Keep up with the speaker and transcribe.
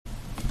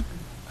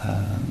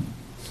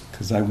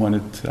because I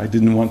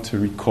didn't want to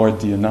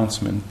record the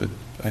announcement, but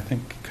I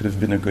think it could have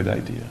been a good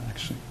idea,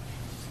 actually.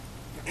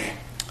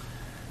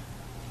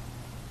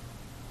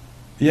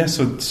 Yeah,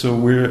 so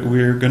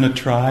we're going to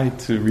try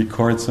to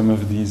record some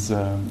of these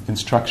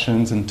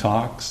instructions and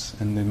talks,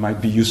 and it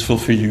might be useful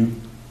for you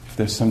if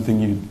there's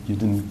something you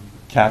didn't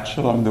catch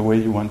along the way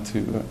you want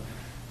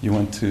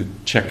to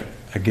check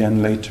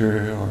again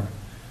later, or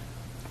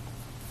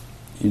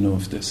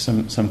if there's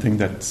something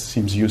that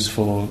seems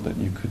useful that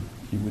you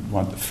would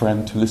want a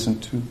friend to listen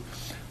to.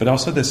 But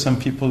also there's some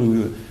people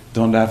who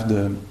don't have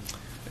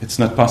it's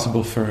not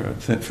possible for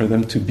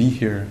them to be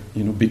here,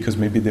 because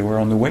maybe they were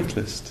on the wait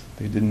list,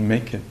 they didn't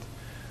make it,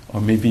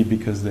 or maybe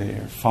because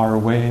they're far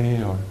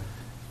away, or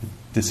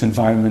this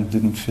environment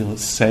didn't feel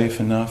safe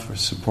enough or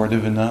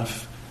supportive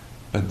enough,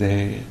 but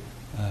they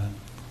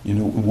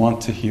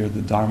want to hear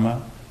the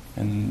Dharma,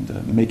 and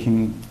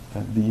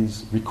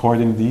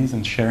recording these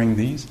and sharing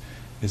these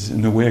is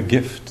in a way a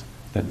gift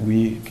that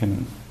we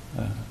can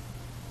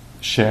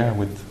share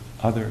with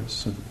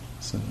others.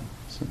 So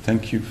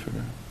thank you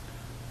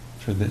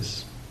for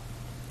this.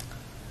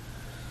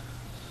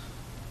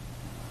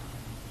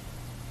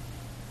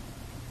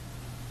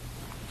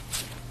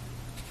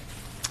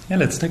 Yeah,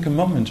 let's take a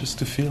moment just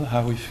to feel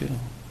how we feel.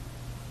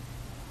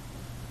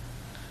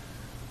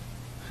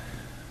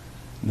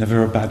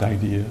 Never a bad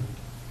idea.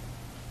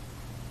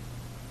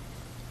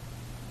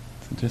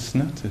 So just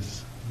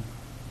notice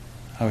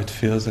how it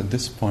feels at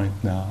this point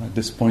now, at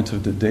this point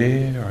of the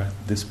day, or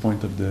at this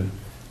point of the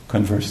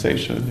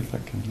conversation, if I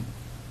can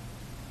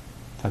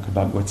talk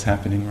about what's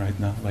happening right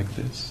now like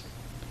this.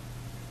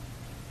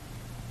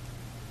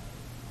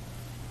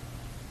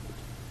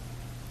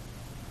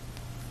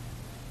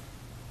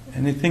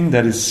 Anything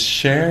that is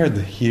shared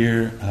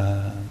here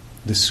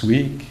this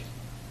week,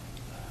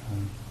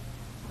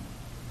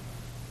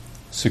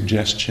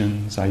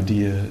 suggestions,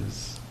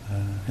 ideas,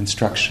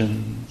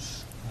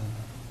 instructions,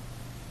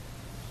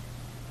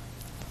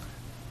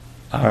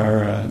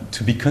 are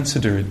to be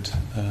considered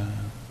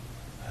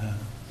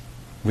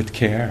with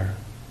care,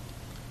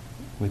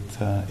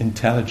 with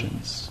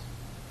intelligence,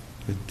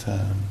 with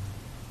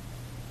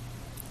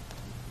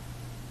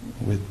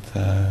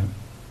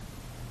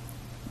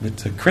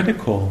a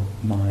critical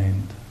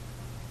mind.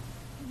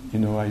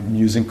 I'm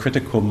using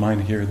critical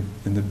mind here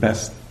in the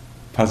best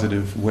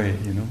positive way,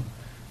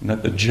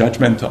 not the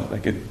judgmental.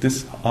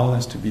 This all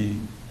has to be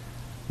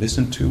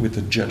listened to with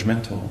a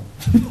judgmental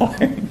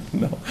mind.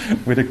 No,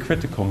 with a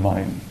critical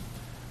mind,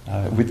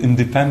 with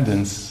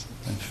independence,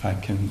 if I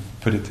can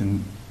put it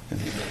in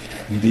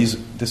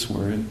this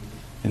word,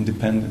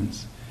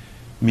 independence,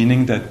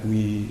 meaning that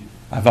we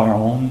have our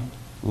own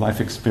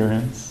life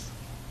experience.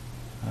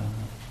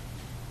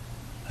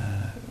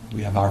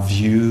 We have our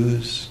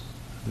views,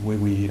 the way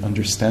we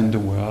understand the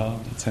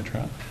world,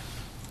 etc.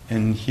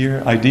 And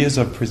here ideas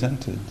are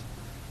presented.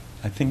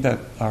 I think that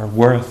are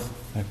worth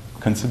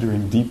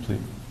considering deeply.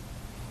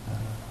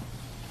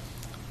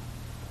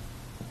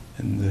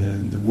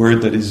 And the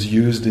word that is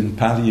used in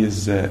Pali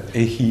is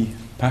ehi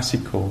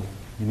passiko,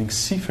 meaning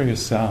see for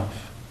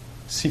yourself.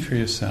 See for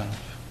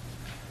yourself.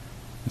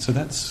 And so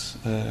that's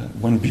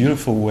one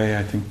beautiful way,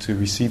 I think, to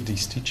receive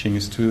these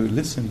teachings, is to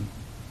listen.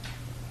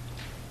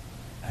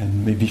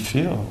 And maybe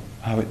feel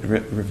how it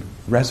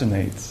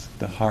resonates,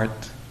 the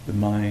heart, the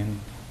mind,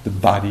 the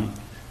body,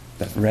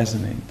 that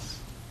resonates.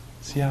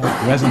 See how it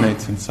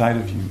resonates inside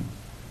of you.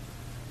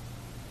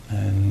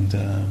 And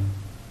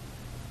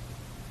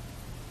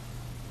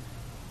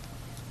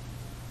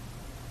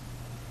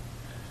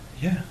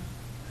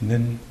and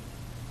then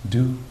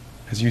do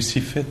as you see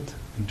fit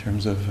in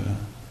terms of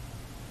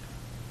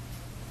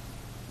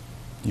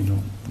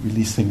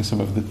releasing some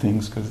of the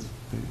things because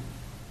they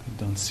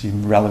don't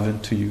seem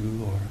relevant to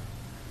you, or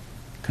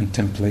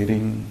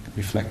contemplating,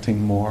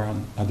 reflecting more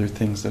on other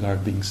things that are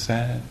being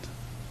said,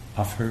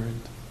 offered,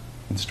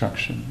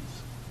 instructions.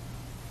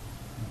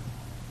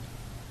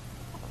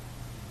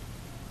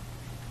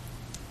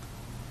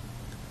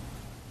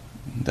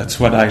 That's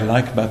what I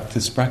like about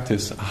this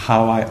practice.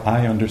 How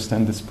I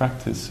understand this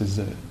practice is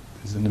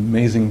an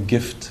amazing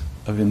gift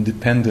of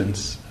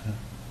independence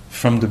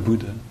from the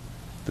Buddha.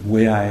 The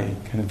way I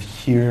kind of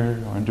hear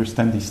or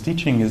understand this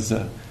teaching is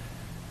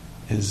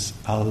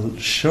I'll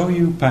show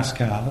you,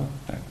 Pascal,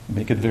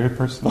 make it very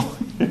personal.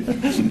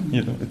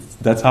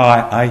 That's how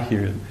I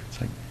hear it. It's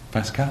like,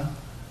 Pascal,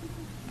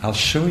 I'll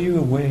show you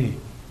a way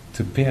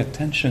to pay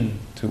attention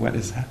to what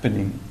is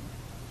happening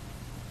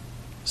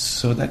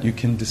so that you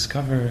can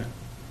discover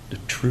the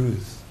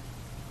truth.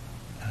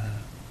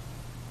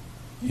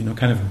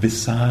 Kind of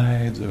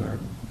beside or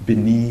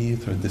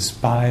beneath or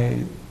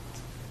despite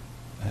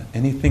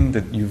anything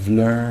that you've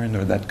learned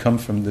or that come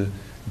from the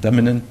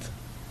dominant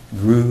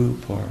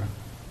group or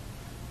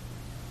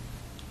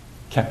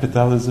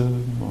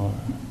capitalism or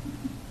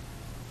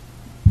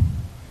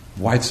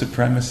white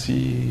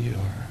supremacy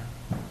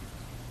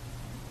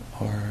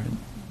or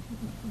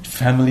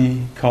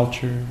family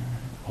culture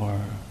or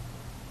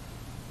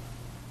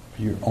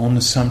your own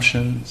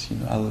assumptions.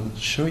 I'll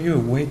show you a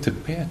way to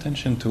pay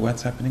attention to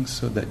what's happening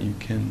so that you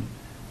can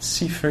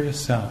see for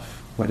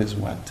yourself what is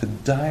what.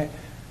 A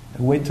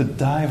way to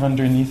dive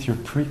underneath your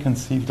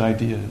preconceived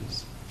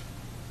ideas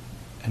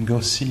and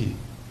go see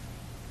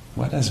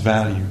what has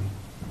value,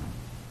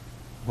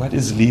 what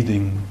is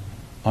leading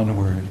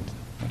onward,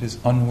 what is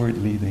onward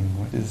leading,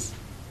 what is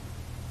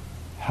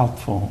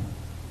helpful,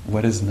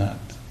 what is not.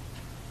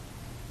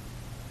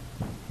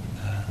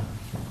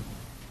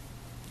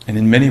 And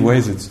in many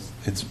ways,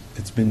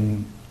 it's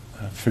been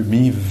for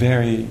me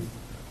very,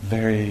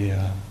 very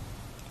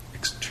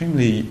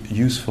extremely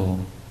useful.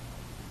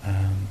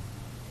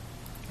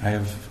 I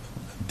have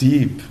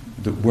the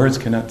words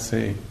cannot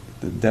say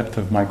the depth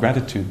of my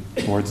gratitude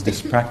towards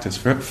this practice,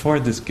 for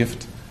this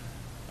gift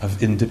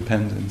of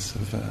independence,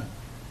 of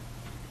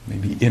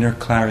maybe inner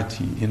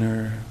clarity,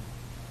 inner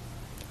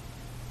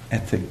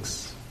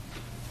ethics.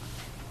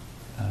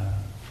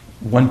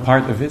 One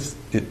part of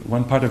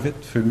it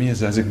for me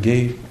is as a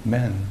gay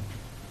man.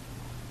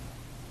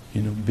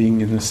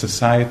 Being in a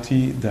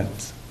society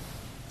that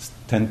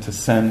tend to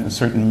send a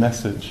certain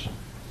message.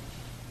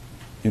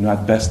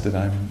 At best that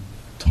I'm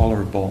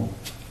tolerable.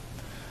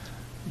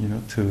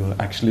 To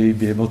actually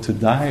be able to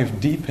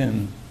dive deep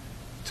in,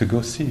 to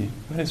go see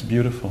what is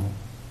beautiful,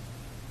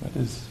 what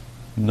is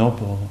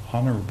noble,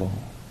 honorable,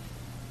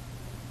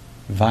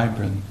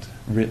 vibrant,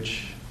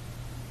 rich,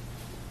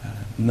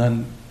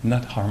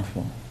 not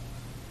harmful.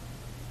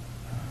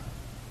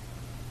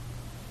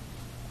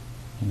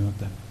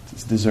 That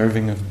is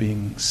deserving of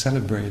being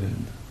celebrated,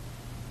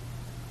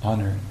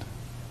 honored.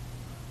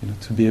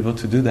 To be able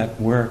to do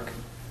that work,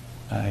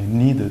 I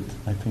needed,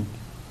 I think,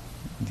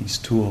 this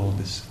tool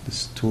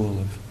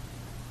of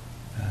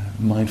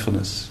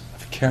mindfulness,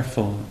 of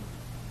careful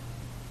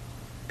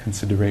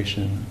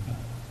consideration.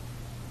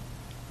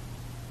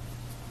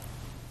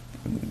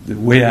 The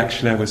way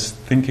actually I was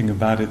thinking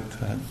about it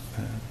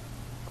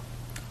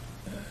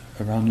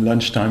around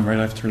lunchtime, right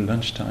after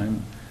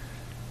lunchtime,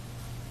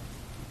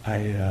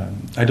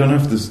 I don't know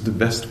if this is the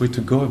best way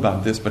to go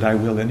about this, but I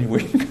will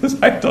anyway, because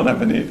I don't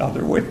have any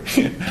other way.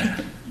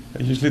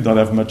 I usually don't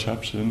have much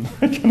option.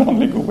 I can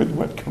only go with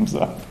what comes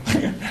up.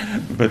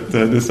 But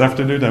this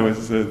afternoon I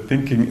was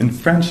thinking, in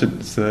French,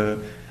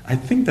 I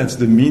think that's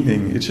the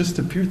meaning. It just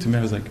appeared to me,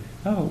 I was like,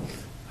 oh,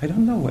 I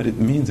don't know what it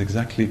means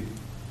exactly,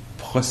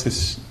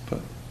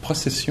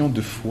 procession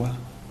de foi.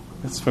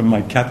 That's from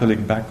my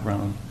Catholic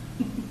background.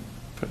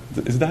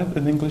 Is there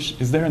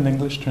an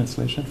English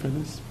translation for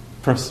this?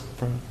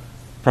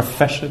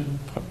 Profession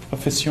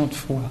de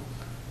foi,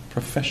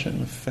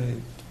 profession of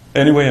faith.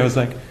 Anyway, I was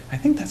like, I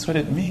think that's what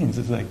it means.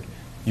 It's like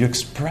you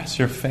express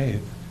your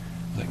faith.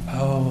 Like,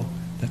 oh,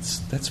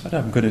 that's what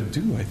I'm going to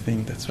do. I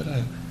think that's what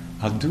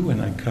I'll do when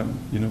I come.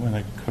 When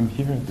I come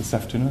here this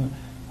afternoon,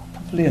 I'll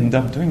probably end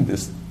up doing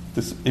this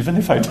even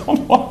if I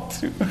don't want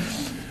to,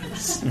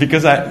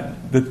 because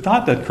the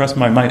thought that crossed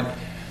my mind.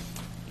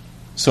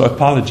 So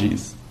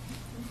apologies.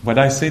 What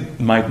I say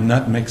might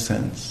not make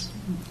sense.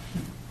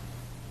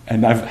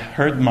 And I've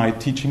heard my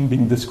teaching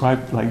being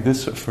described like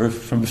this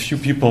from a few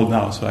people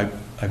now, so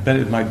I bet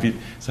it might be.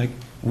 It's like,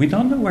 we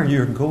don't know where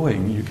you're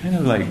going. You're kind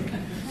of like,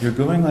 you're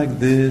going like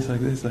this, like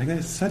this, like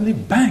this. Suddenly,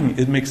 bang,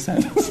 it makes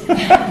sense.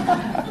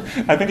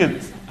 I think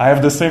I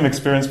have the same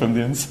experience from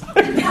the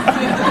inside.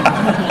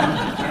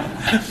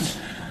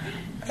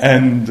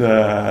 And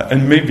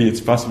maybe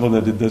it's possible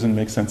that it doesn't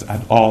make sense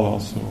at all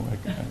also.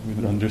 I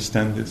would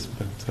understand this,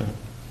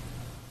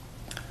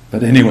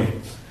 but anyway.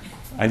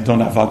 I don't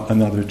have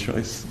another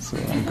choice, so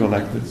I'll go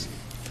like this.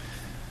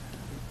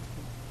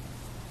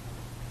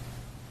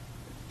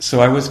 So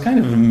I was kind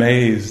of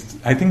amazed.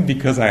 I think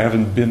because I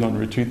haven't been on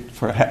retreat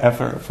for a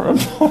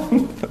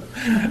month,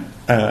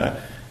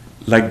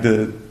 like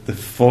the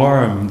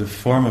form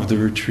of the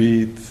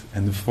retreat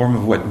and the form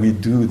of what we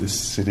do, the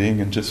sitting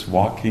and just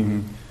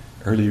walking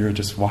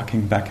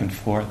back and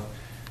forth,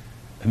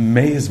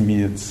 amazed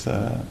me.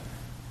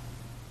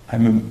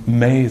 I'm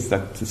amazed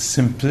at the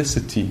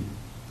simplicity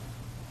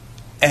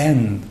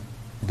and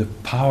the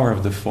power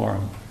of the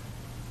form.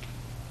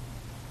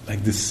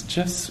 Like this,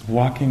 just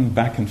walking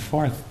back and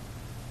forth,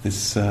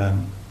 this, to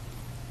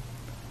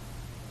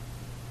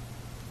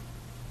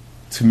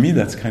me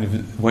that's kind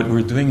of, what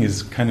we're doing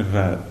is kind of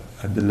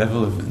at the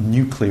level of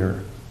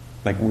nuclear.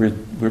 Like we're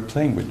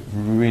playing with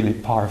really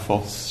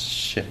powerful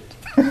shit.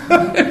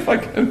 If I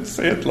can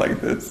say it like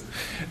this.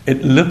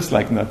 It looks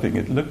like nothing,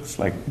 it looks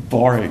like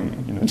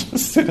boring,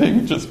 just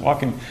sitting, just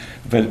walking.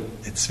 But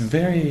it's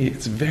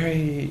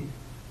very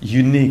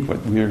unique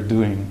what we are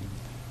doing.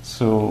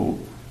 So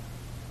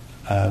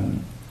I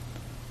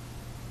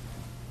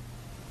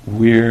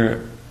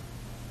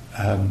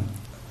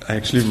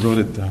actually wrote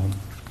it down,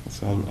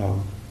 so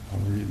I'll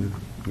read it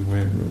the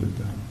way I wrote it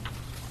down.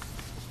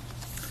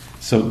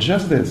 So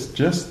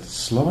just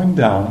slowing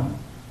down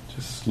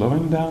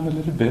a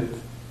little bit.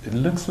 It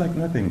looks like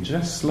nothing,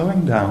 just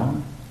slowing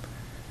down,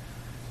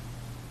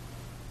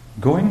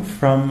 going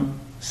from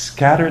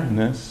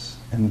scatteredness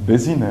and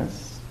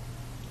busyness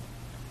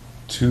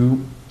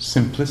to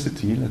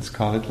simplicity, let's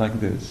call it like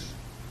this,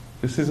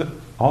 This is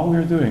all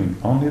we're doing,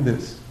 only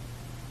this.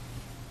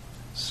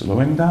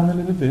 Slowing down a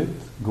little bit,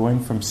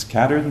 going from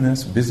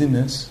scatteredness,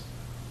 busyness,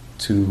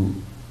 to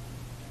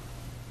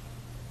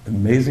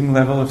amazing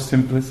level of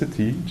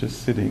simplicity,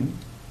 just sitting,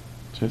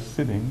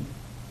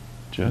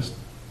 just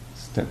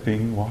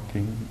stepping,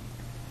 walking.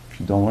 If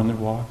you don't want to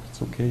walk,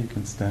 it's okay, you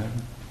can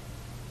stand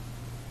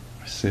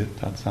or sit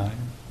outside.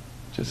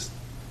 Just,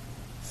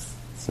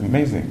 it's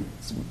amazing.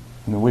 It's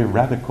in a way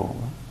radical.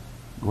 Huh?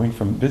 Going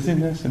from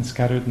busyness and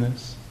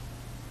scatteredness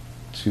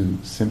to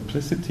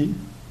simplicity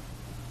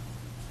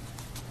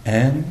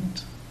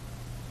and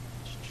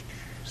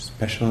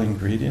special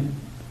ingredient,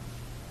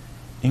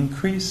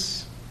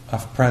 increase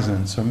of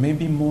presence, or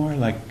maybe more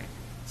like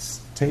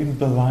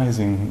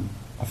stabilizing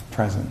of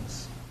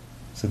presence.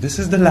 So this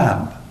is the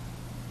lab.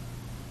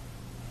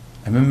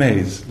 I'm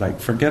amazed. Like,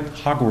 forget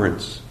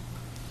Hogwarts.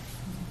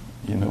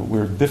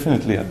 We're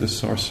definitely at the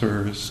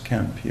sorcerer's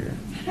camp here.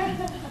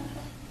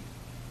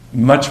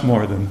 Much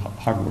more than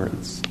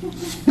Hogwarts.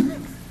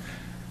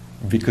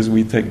 Because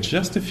we take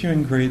just a few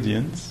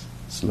ingredients,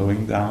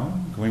 slowing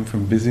down, going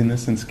from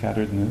busyness and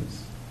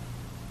scatteredness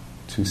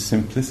to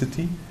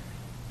simplicity,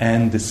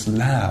 and this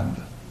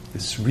lab,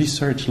 this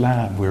research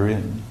lab we're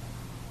in,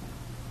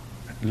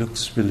 it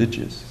looks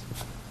religious.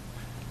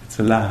 It's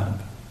a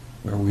lab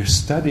where we're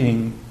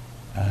studying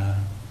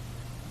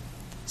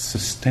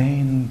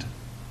sustained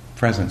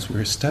presence.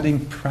 We're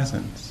studying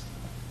presence.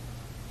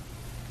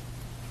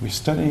 We're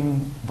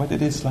studying what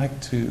it is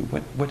like to,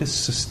 what is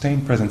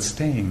sustained presence,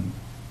 staying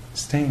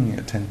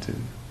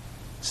attentive,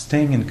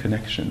 staying in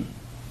connection.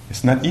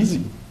 It's not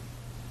easy,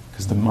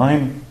 because the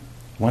mind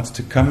wants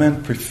to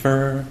comment,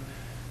 prefer,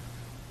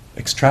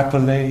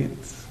 extrapolate,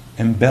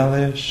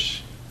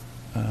 embellish,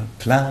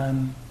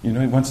 plan.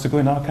 It wants to go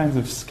in all kinds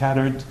of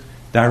scattered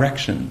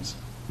directions,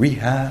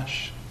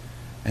 rehash,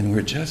 and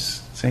we're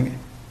just saying,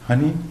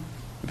 honey,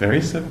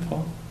 very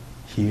simple,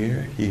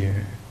 here,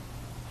 here,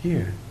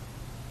 here,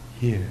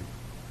 here.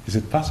 Is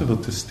it possible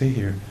to stay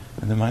here?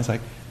 And the mind's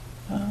like,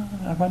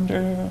 I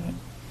wonder,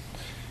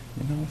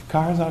 if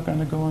cars are going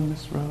to go on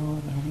this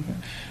road.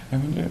 I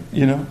wonder,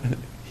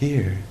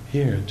 here,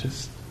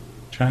 just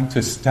trying to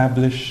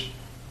establish,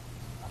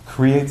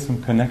 create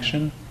some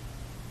connection,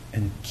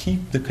 and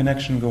keep the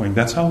connection going.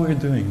 That's how we're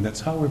doing.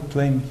 That's how we're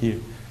playing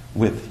here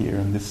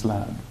in this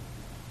lab.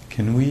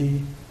 Can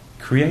we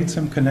create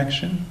some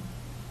connection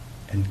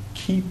and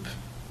keep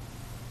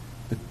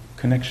the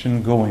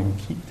connection going?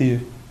 Keep the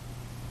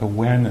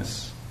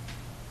awareness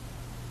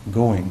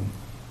going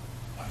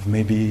of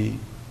maybe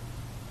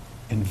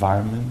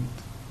environment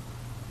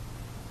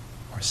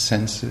or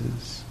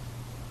senses,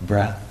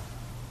 breath,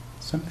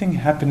 something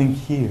happening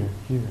here.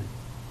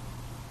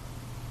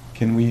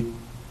 Can we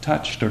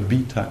touched or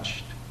be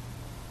touched?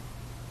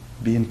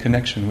 Be in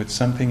connection with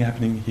something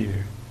happening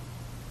here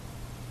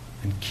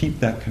and keep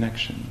that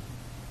connection.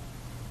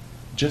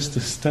 Just the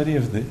study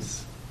of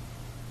this,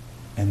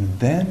 and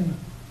then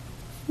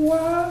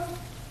what?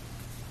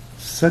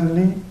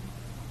 Suddenly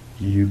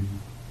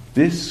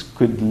this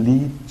could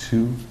lead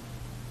to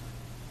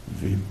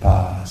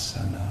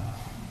vipassana.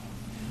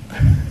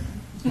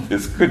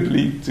 This could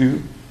lead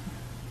to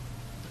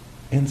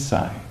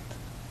insight.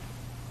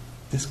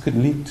 This could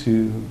lead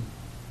to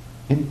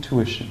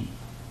intuition.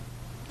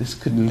 This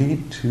could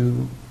lead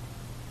to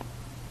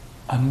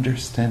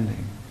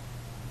understanding.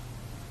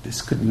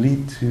 This could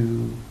lead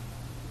to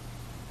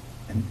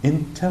an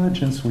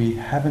intelligence we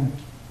haven't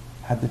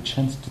had the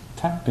chance to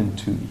tap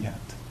into yet.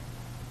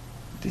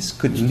 This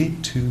could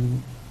lead to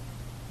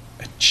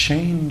a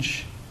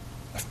change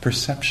of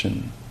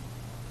perception,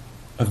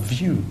 of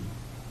view.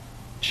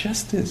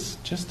 Just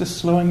the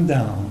slowing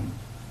down,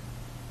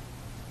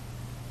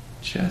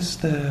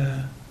 just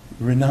the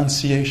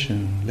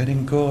renunciation,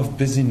 letting go of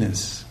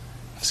busyness,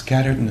 of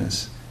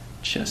scatteredness,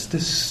 just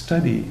this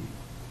study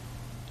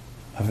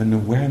of an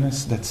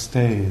awareness that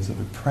stays, of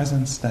a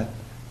presence that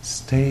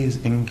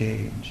stays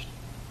engaged.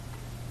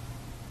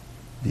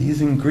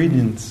 These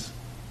ingredients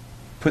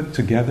put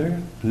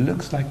together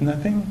looks like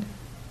nothing,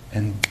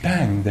 and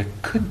bang, there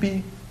could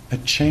be a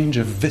change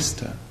of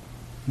vista.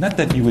 Not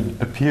that you would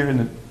appear in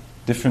a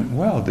different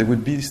world, it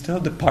would be still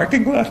the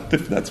parking lot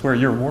if that's where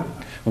you're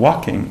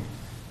walking.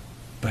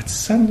 But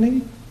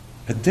suddenly,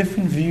 a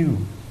different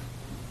view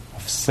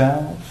of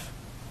self,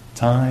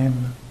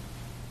 time,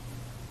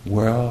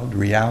 world,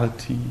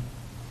 reality,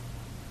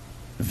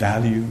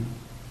 value.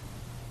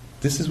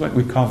 This is what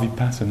we call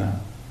vipassana.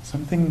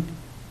 Something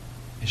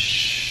is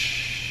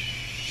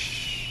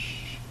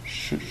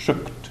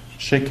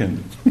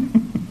shaken.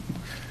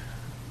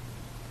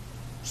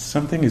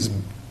 Something is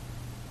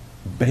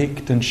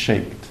baked and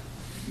shaked.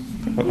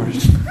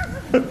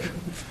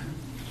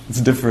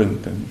 It's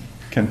different than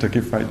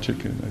Kentucky Fried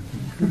Chicken. I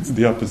think it's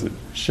the opposite.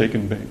 Shake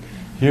and bake.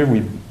 Here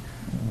we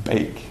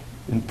bake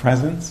in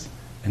presence,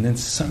 and then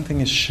something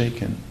is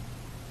shaken.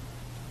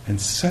 And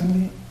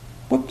suddenly,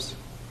 whoops,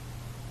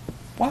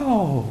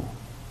 wow,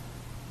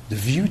 the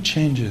view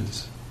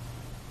changes.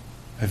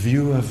 A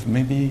view of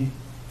maybe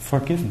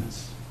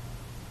forgiveness,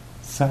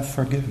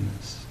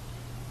 self-forgiveness.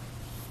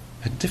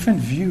 a different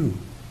view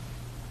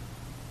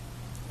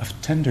of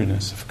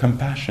tenderness, of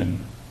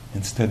compassion,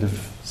 instead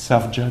of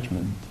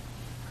self-judgment.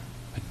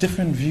 A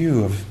different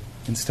view of,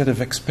 instead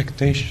of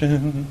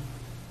expectation,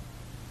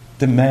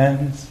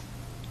 demands,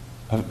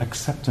 of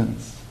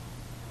acceptance.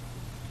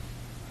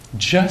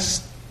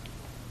 Just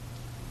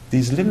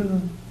these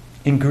little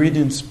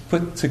ingredients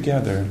put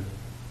together,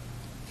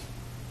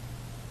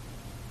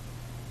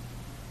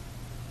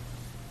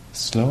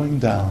 slowing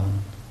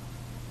down.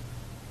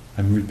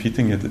 I'm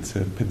repeating it, it's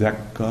a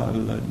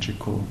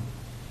pedagogical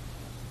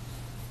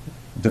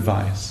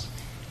device.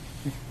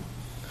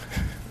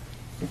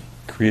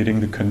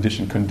 Creating the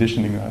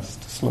conditioning us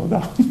to slow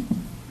down.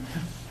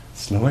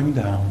 Slowing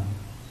down.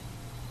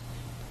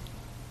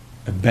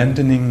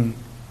 Abandoning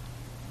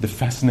the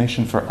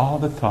fascination for all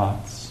the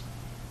thoughts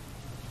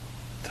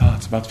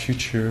about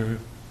future,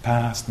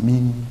 past,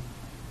 me,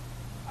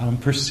 how I'm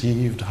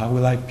perceived, how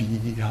will I be,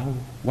 how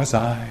was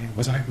I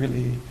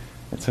really,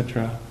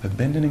 etc.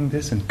 Abandoning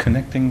this and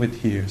connecting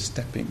with here,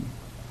 stepping,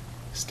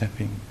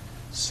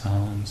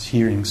 sounds,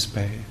 hearing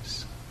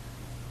space,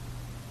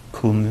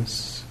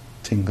 coolness,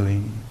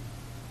 tingling,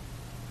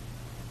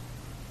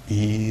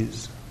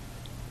 ease,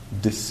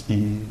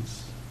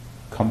 dis-ease,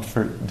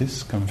 comfort,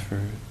 discomfort,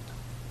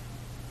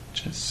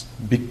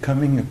 just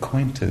becoming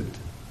acquainted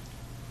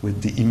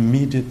with the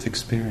immediate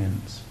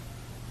experience.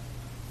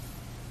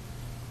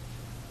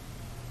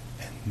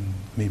 And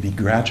maybe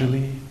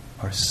gradually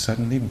or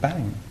suddenly,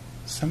 bang,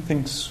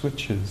 something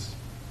switches.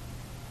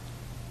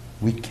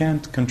 We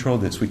can't control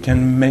this, we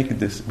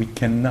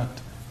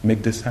cannot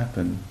make this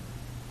happen.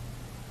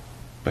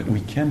 But we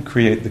can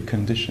create the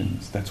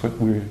conditions. That's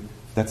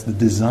the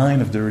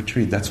design of the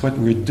retreat. That's what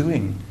we're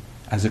doing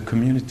as a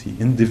community.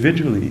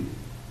 Individually,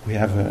 we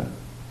have a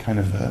kind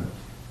of a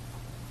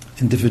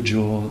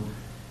individual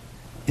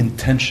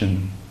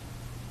intention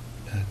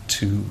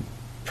to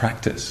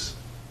practice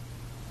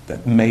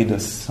that made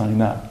us sign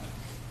up.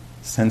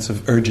 Sense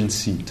of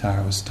urgency,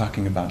 Tara was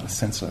talking about, a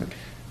sense of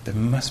there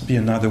must be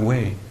another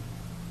way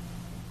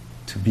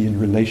to be in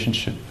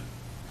relationship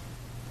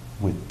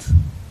with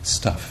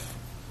stuff,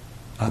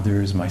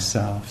 others,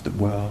 myself, the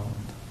world,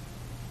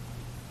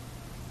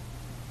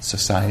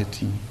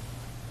 society,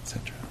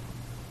 etc.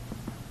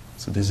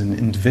 So there's an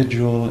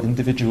individual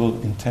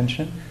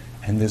intention,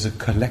 and there's a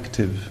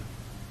collective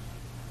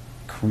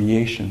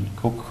creation,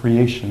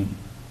 co-creation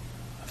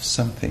of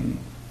something.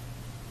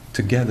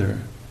 Together,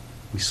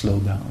 we slow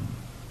down.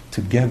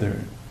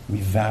 Together, we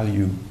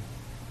value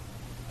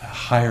a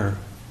higher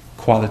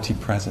quality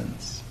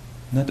presence.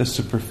 Not a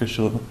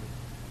superficial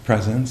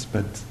presence,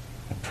 but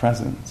a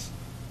presence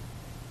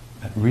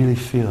that really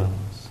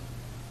feels.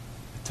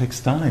 It takes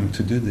time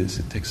to do this.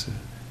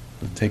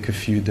 It'll take a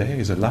few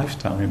days, a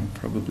lifetime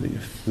probably.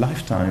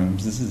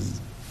 Lifetimes,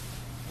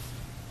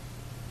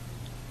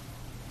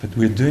 But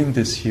we're doing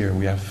this here.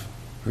 We have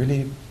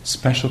really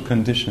special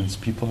conditions.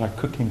 People are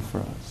cooking for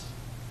us.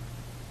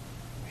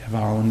 We have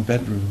our own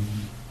bedroom.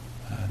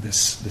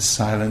 This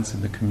silence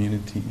in the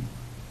community.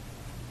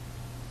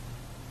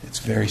 It's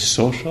very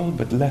social,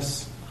 but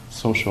less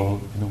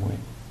social in a way,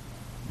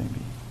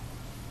 maybe.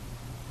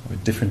 Or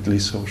differently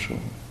social.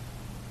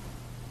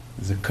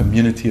 There's a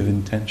community of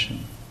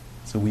intention.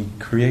 So we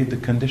create the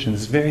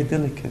conditions. It's very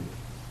delicate.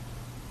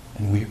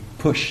 And we're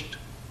pushed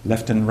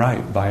left and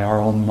right by our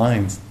own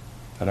minds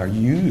that are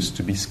used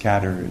to be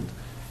scattered,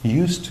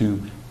 used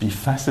to be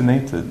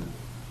fascinated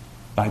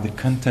by the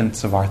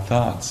contents of our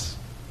thoughts.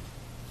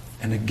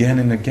 And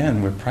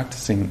again, we're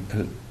practicing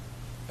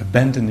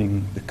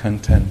abandoning the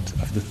content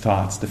of the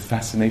thoughts, the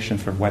fascination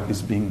for what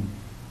is being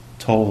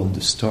told,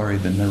 the story,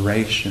 the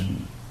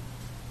narration,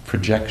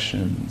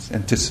 projections,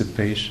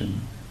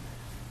 anticipation.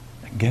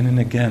 Again and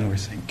again we're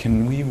saying,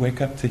 can we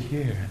wake up to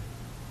here?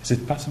 Is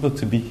it possible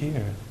to be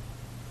here?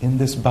 In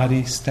this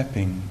body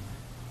stepping,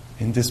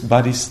 in this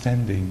body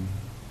standing,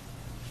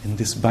 in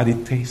this body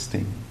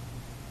tasting.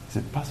 Is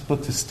it possible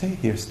to stay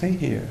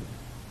here?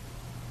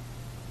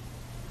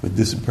 With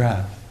this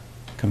breath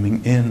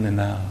coming in and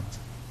out.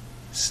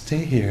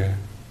 Stay here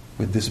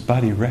with this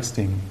body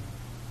resting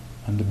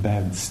on the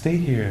bed. Stay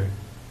here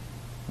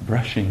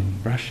brushing.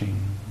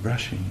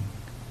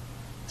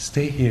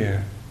 Stay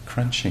here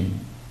crunching,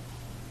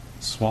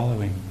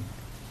 swallowing.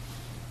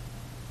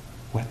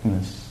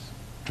 Wetness,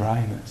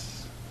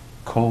 dryness,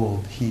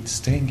 cold, heat,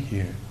 staying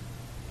here.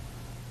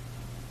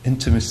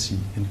 Intimacy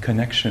and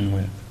connection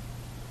with.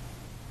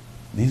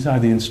 These are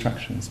the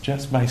instructions.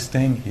 Just by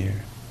staying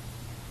here,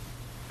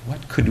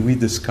 what could we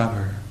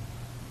discover?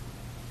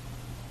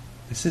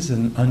 This is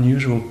an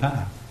unusual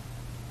path.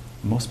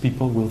 Most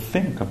people will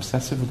think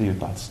obsessively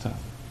about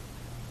stuff.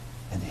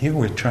 And here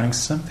we're trying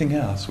something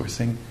else. We're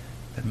saying,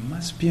 there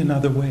must be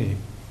another way.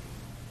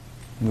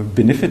 And we're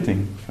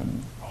benefiting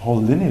from a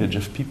whole lineage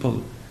of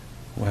people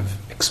who have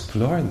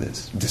explored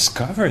this,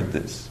 discovered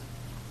this.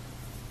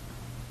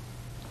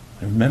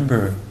 I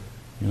remember,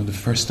 the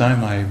first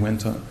time I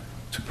went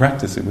to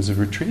practice, it was a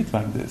retreat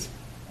like this.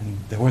 And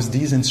there was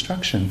these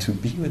instructions to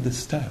be with the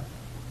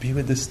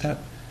step.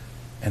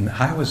 And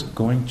I was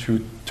going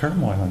through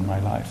turmoil in my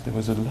life. There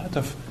was a lot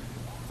of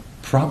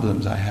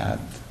problems I had,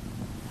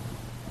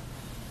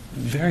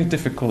 very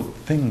difficult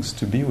things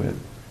to be with,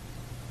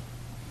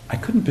 I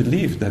couldn't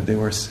believe that they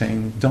were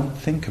saying, don't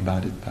think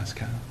about it,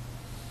 Pascal.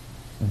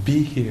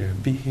 Be here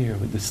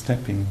with the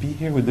stepping, be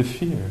here with the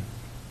fear,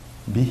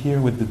 be here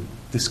with the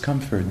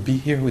discomfort, be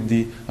here with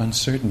the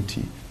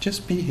uncertainty.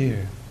 Just be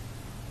here.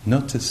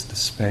 Notice the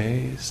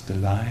space, the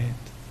light,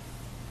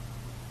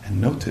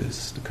 and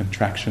notice the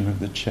contraction of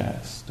the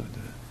chest or the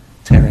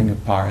tearing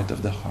apart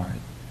of the heart.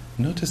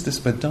 Notice this,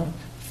 but don't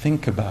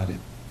think about it.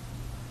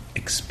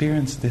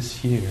 Experience this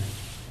here.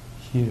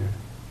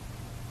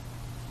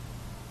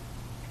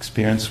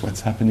 Experience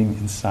what's happening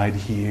inside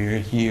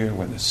here,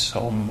 where there's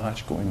so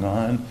much going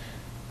on.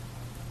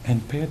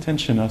 And pay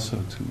attention also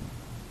to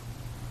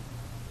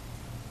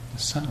the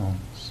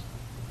sounds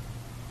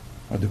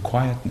or the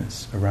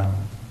quietness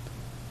around,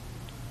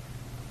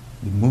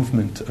 the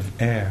movement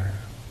of air,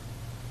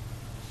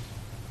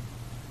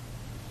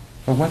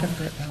 or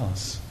whatever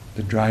else,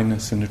 the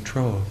dryness in the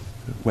throat,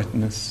 the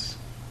wetness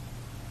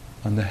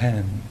on the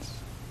hands.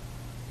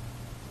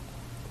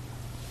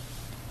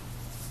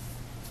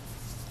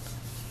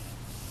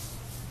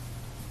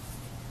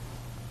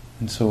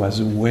 And so as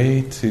a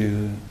way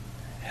to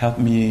help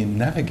me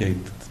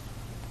navigate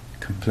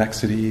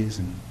complexities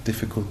and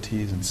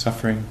difficulties and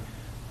suffering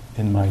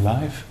in my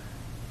life,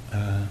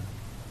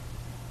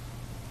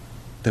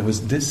 there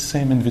was this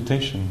same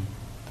invitation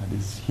that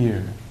is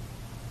here,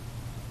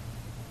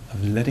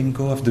 of letting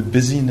go of the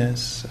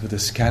busyness, of the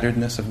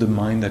scatteredness of the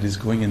mind that is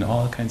going in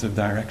all kinds of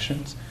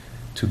directions,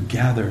 to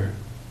gather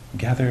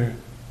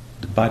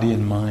the body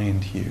and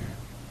mind here,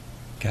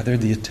 gather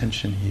the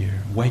attention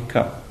here, wake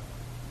up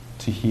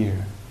to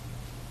here,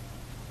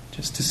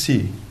 just to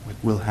see what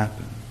will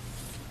happen.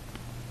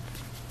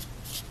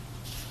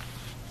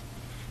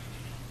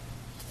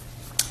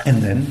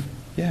 And then,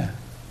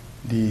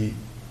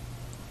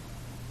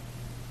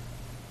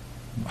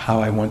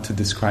 how I want to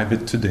describe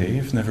it today,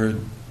 I've never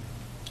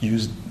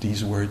used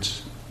these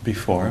words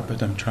before,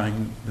 but I'm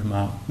trying them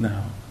out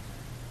now.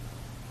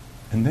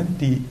 And then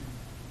the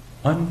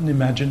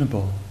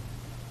unimaginable,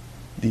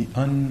 the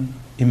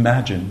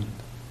unimagined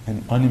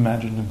and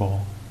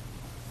unimaginable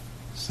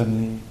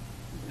suddenly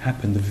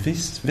happened. The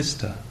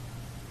vista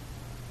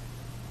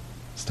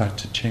start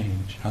to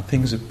change, how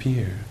things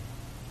appear.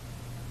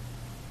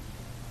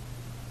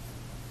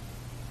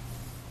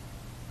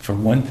 For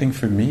one thing,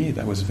 for me,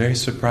 that was very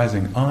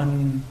surprising,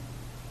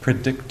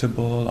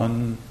 unpredictable,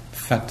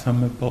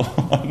 unfathomable,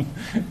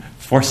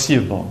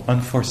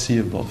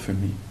 unforeseeable for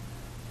me.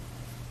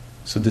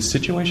 So the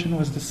situation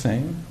was the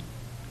same.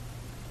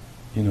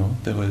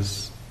 There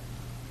was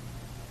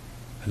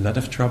a lot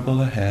of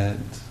trouble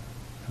ahead,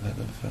 a lot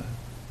of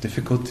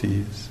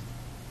difficulties,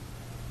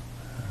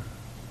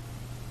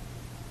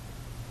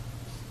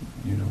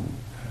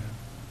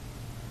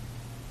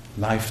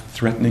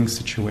 life-threatening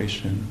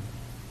situation,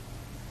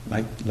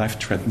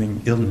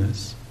 life-threatening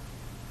illness.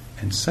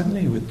 And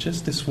suddenly, with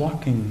just this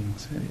walking,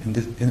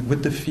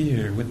 with the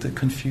fear, with the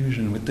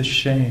confusion, with the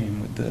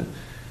shame,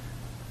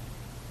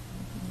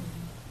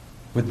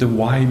 with the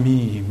why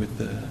me, with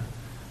the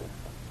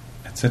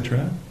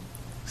etc.,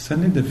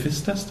 suddenly the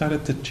vista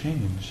started to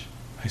change.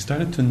 I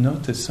started to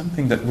notice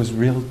something that was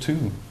real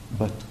too,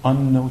 but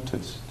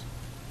unnoticed.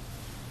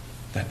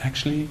 That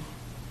actually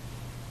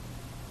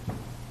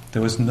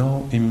there was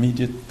no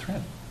immediate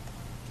threat.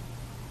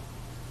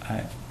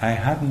 I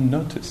hadn't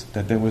noticed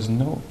that there was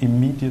no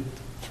immediate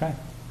threat.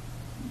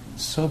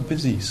 So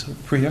busy, so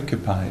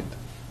preoccupied.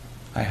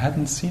 I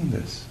hadn't seen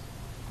this.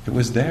 It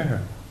was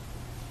there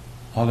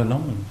all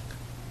along.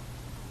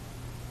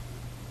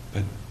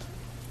 But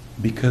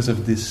because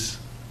of this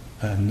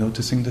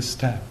noticing the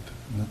step,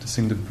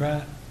 noticing the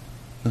breath,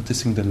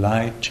 noticing the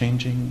light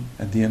changing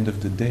at the end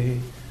of the day,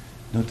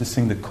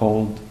 noticing the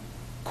cold,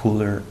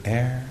 cooler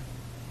air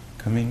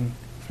coming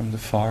from the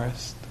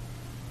forest,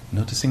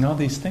 noticing all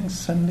these things,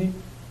 suddenly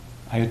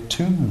I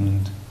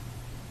attuned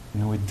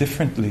in a way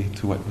differently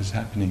to what was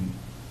happening.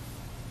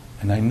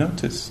 And I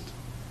noticed,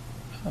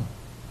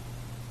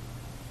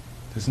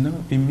 there's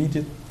no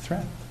immediate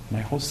threat.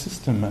 My whole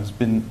system has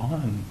been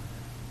on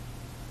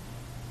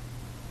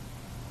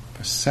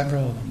for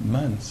several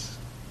months,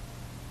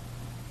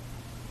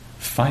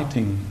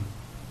 fighting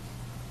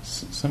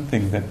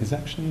something that is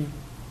actually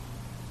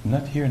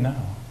not here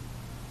now.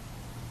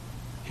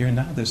 Here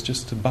now there's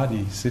just a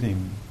body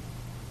sitting,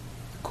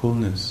 the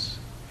coolness,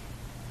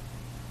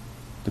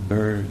 the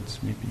birds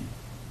maybe,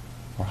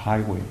 or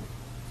highway.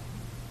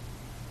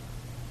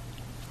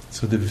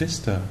 So the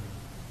vista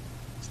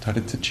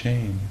started to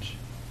change,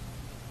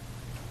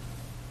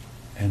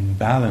 and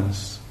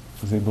balance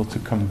was able to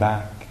come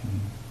back, and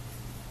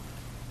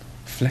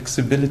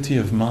flexibility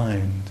of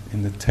mind.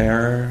 In the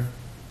terror,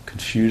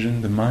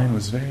 confusion, the mind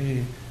was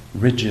very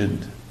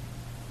rigid,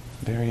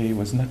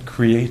 was not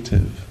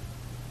creative,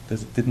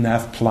 didn't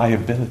have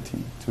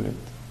pliability to it.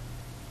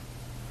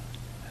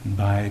 And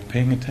by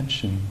paying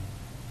attention,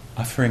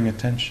 offering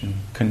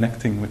attention,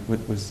 connecting with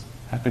what was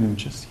happening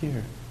just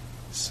here,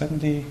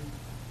 suddenly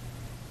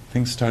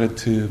things started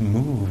to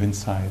move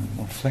inside,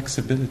 more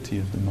flexibility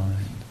of the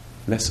mind,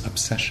 less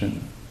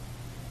obsession,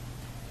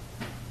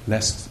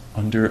 less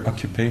under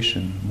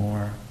occupation,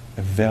 more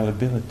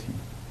availability.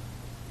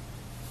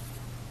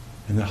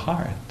 And the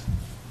heart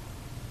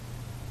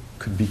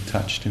could be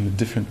touched in a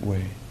different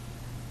way.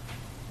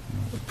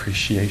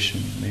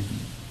 Appreciation, maybe.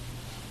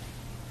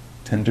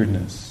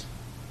 Tenderness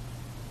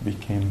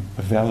became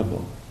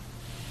available.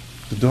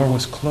 The door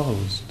was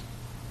closed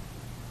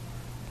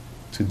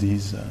to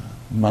these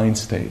mind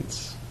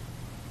states.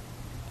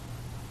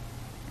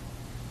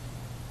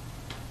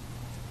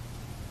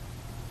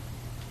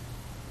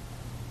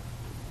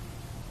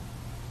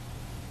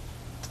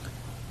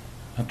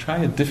 I'll try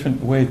a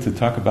different way to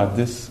talk about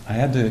this. I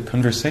had a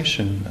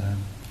conversation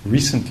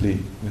recently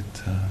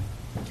with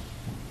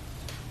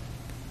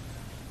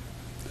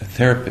a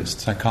therapist,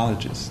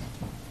 psychologist,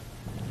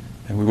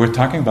 and we were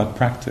talking about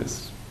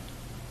practice.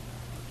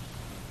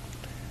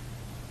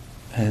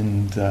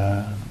 And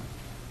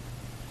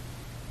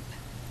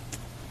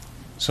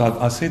so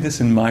I'll say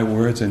this in my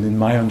words and in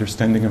my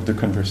understanding of the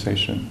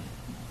conversation,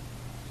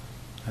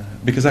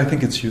 because I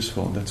think it's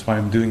useful. That's why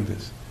I'm doing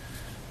this.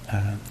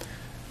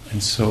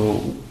 And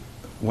so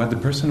what the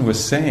person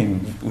was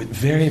saying,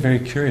 very, very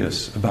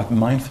curious about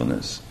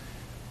mindfulness,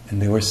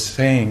 and they were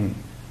saying,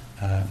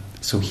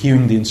 so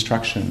hearing the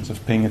instructions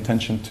of paying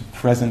attention to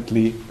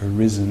presently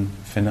arisen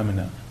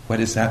phenomena,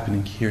 what is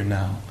happening here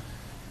now,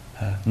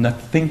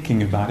 not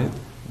thinking about it,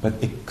 but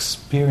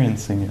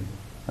experiencing it.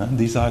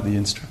 These are the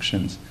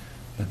instructions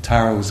that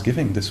Tara was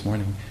giving this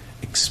morning.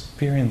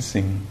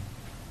 Experiencing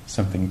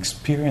something,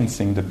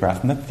 experiencing the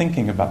breath, not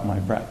thinking about my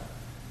breath.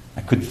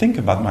 I could think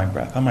about my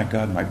breath. Oh my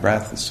God, my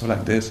breath is so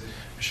like this.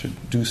 I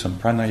should do some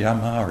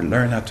pranayama or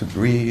learn how to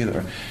breathe,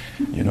 or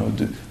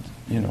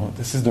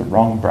this is the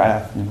wrong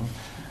breath.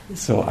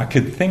 So I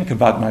could think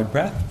about my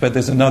breath, but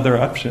there's another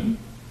option,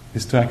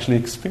 is to actually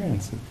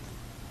experience it.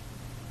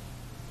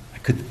 I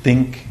could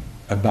think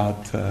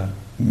about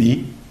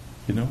me,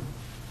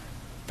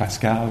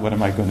 Pascal. What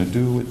am I going to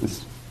do with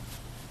this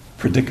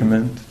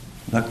predicament?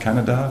 Not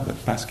Canada,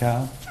 but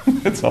Pascal.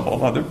 It's a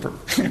whole other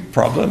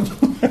problem.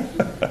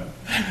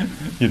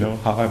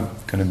 How I'm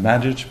going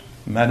to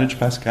manage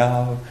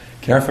Pascal,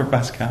 care for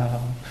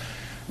Pascal,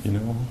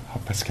 how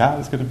Pascal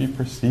is going to be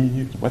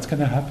perceived, what's going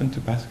to happen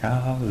to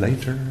Pascal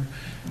later,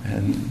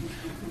 and,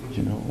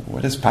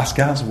 what is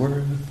Pascal's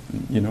worth?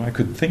 I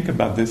could think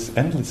about this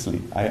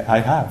endlessly. I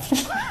have.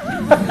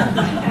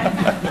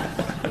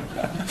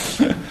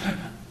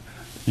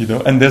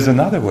 And there's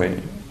another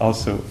way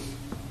also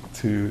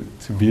to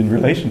be in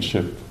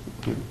relationship.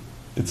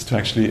 It's to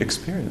actually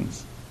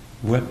experience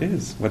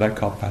what I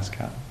call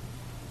Pascal.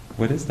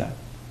 What is that?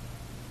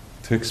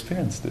 To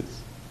experience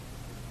this.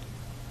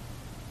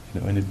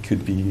 And it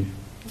could be,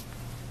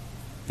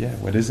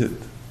 what is it?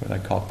 What I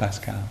call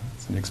Pascal.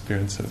 It's an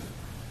experience of,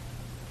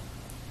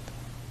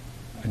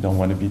 I don't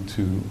want to be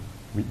too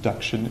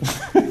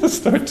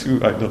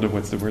reductionist, I don't know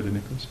what's the word in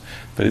English,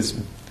 but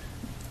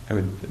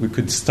we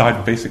could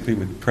start basically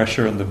with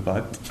pressure on the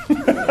butt.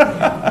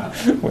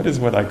 What is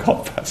what I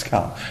call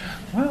Pascal?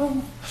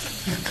 Well,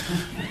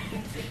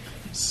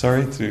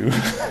 sorry to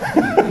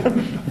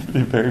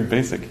be very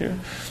basic here,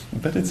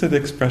 but it's an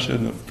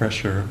expression of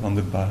pressure on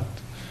the butt.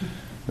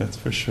 That's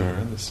for sure.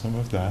 There's some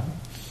of that.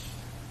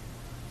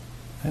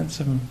 And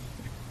some,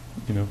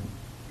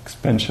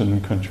 expansion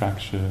and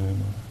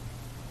contraction,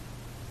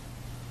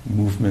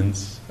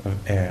 movements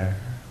of air.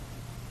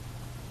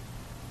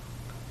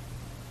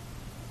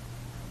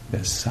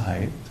 There's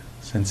sight,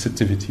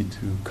 sensitivity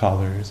to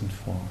colors and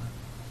form.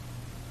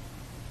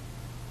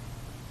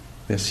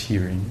 There's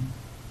hearing.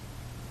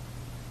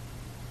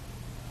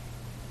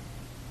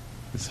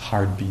 There's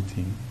heart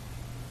beating.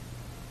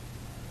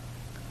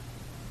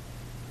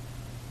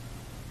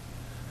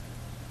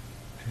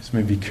 There's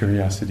maybe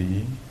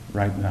curiosity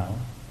right now.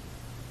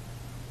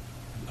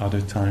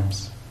 Other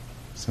times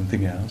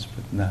something else,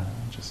 but now,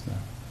 just now.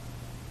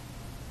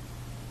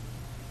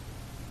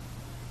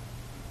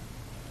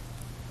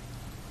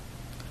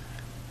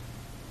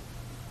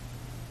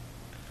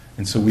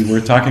 And so we were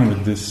talking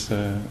with this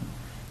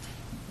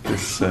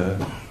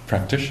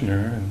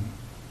practitioner and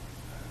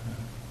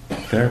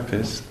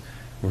therapist.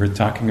 We were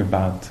talking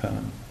about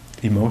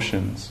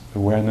emotions,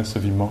 awareness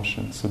of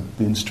emotions. So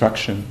the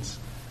instructions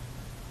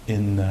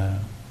in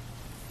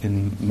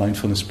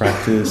mindfulness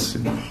practice,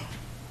 in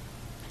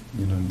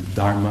the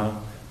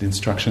Dharma, the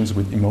instructions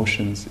with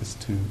emotions is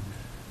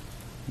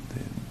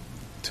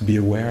to be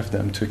aware of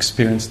them, to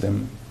experience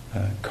them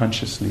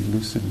consciously,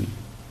 lucidly.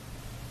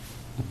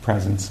 The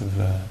presence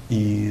of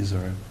ease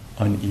or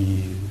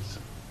unease,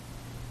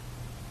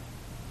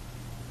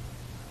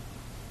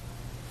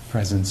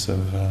 presence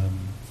of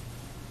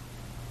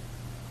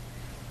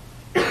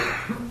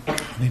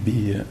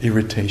maybe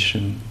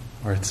irritation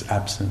or its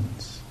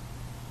absence,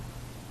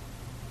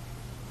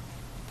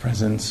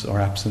 presence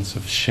or absence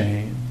of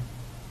shame,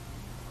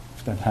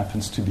 if that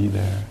happens to be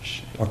there,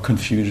 or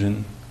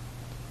confusion,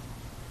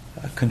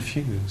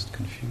 confused.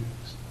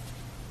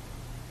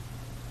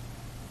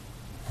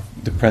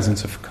 the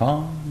presence of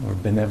calm or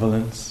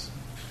benevolence,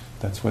 if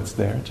that's what's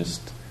there,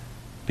 just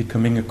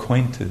becoming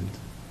acquainted,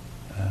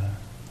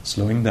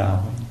 slowing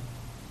down,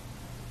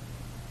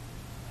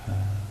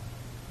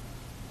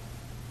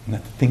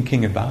 not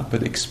thinking about,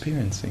 but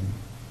experiencing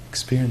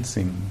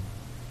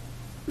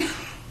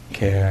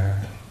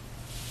care,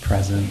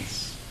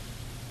 presence,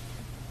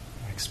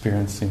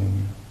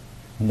 experiencing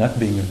not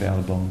being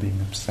available, being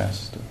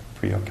obsessed or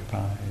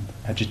preoccupied,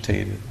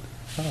 agitated.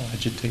 Oh,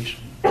 agitation.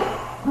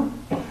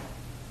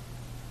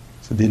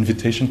 So the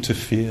invitation to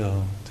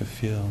feel.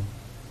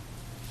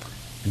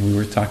 And we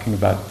were talking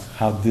about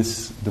how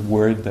the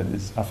word that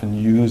is often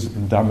used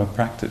in Dharma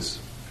practice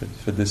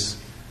for this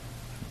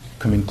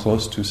coming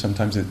close to,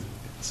 sometimes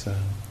it's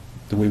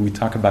the way we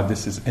talk about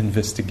this is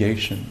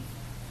investigation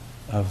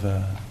of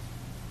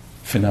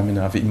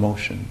phenomena of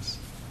emotions.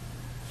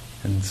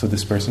 And so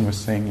this person was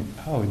saying,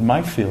 in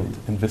my field,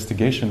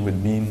 investigation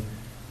would mean,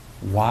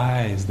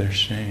 why is there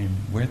shame?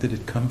 Where did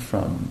it come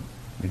from?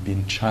 Maybe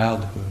in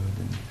childhood.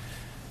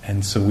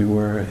 And so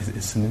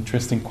it's an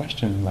interesting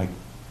question,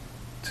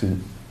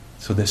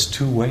 so there's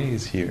two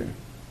ways here.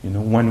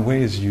 One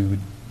way is you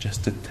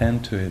just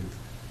attend to it,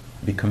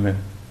 become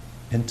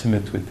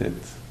intimate with it,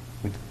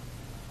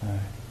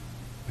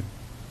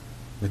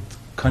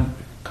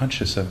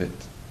 conscious of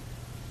it,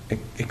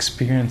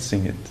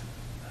 experiencing it,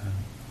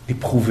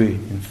 éprouver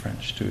in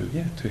French,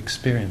 to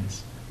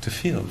experience, to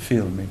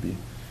feel maybe,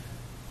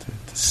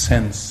 to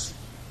sense,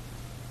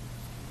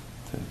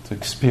 to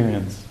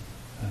experience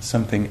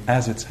something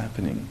as it's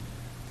happening.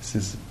 This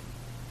is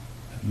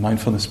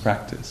mindfulness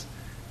practice.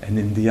 And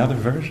in the other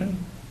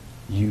version,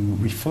 you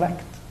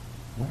reflect.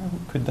 Where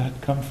could that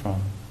come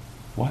from?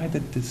 Why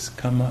did this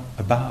come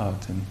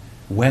about? And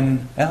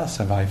when else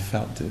have I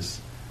felt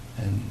this?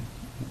 And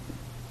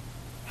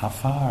how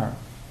far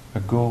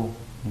ago?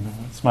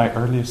 What's my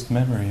earliest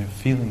memory of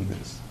feeling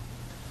this?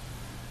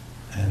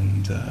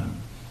 And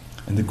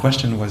the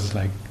question was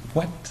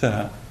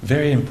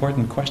very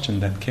important question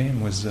that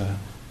came was,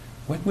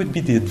 what would be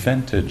the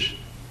advantage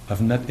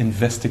of not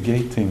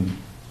investigating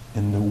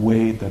in the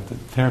way that the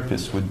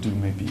therapist would do,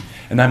 maybe?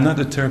 And I'm not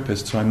a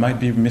therapist, so I might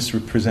be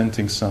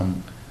misrepresenting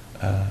some.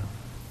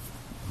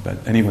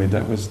 But anyway,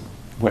 that was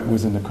what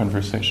was in the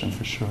conversation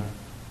for sure.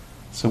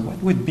 So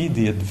what would be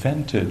the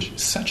advantage?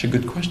 Such a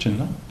good question,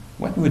 no?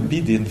 What would be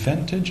the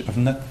advantage of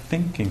not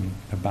thinking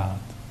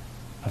about,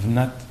 of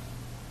not,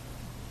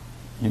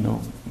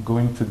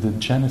 going to the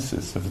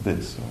genesis of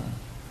this? Or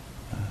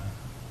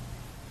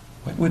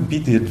what would be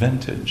the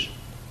advantage?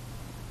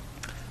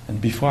 And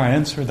before I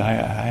answered, I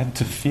had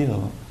to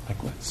feel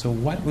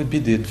what would be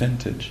the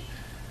advantage?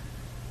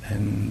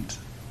 And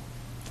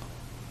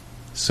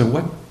so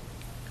what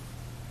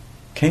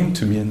came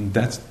to me, and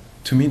that's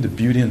to me the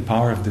beauty and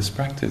power of this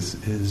practice,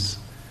 is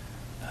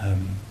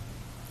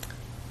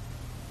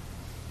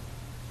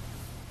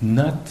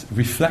not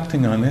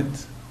reflecting on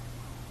it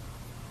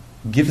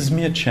gives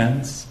me a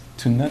chance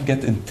to not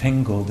get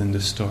entangled in the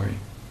story.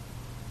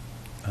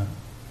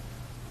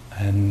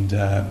 And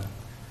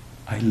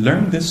I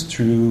learned this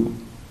through,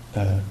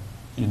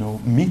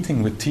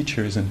 meeting with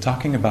teachers and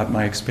talking about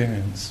my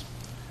experience.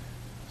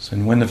 So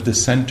in one of the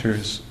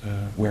centers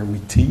where we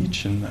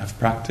teach and I've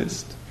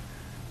practiced,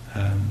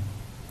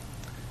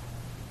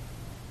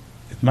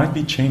 it might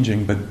be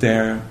changing, but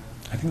I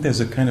think there's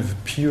a kind of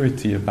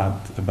purity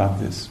about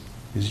this.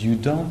 Is you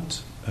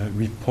don't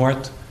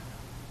report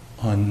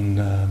on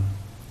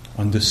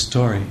the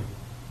story.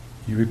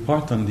 You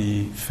report on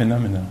the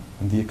phenomena,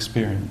 on the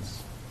experience.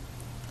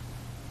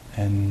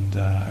 And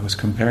I was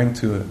comparing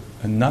to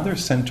another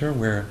center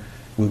where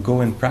we'll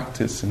go and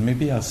practice, and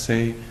maybe I'll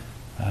say,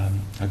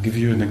 I'll give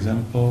you an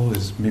example,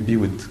 is maybe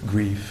with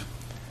grief.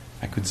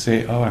 I could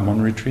say, I'm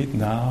on retreat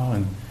now,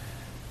 and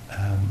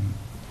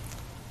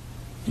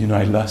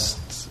I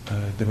lost,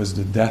 there was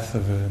the death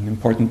of an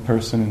important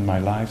person in my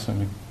life, so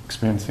I'm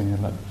experiencing a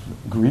lot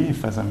of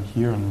grief as I'm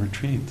here on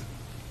retreat.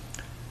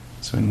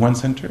 So in one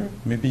center,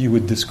 maybe you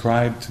would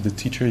describe to the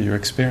teacher your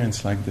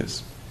experience like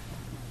this.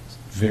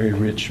 Very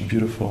rich,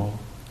 beautiful,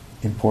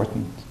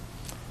 important.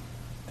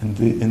 And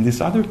in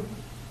this other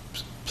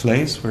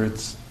place where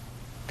it's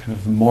kind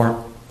of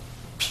more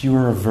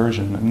pure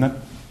version, I'm not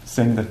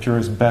saying that pure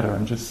is better,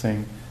 I'm just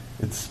saying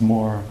it's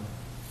more,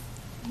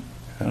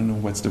 I don't know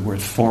what's the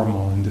word,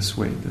 formal in this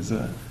way.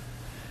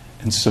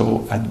 And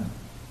so I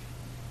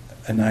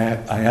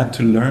had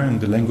to learn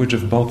the language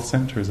of both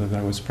centers as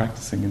I was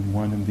practicing in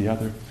one and the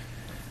other.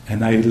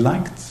 And I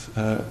liked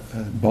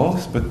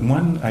both, but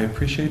one I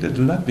appreciated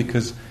a lot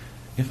because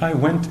if I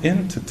went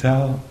in to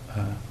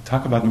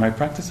talk about my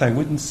practice, I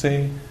would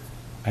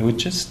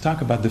just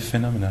talk about the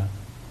phenomena.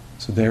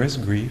 So there is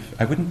grief.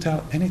 I wouldn't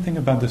tell anything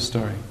about the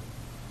story.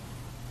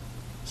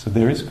 So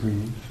there is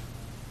grief.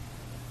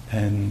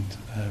 And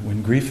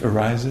when grief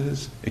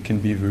arises, it can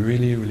be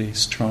really, really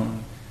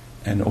strong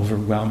and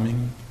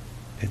overwhelming.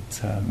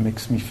 It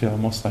makes me feel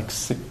almost like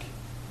sick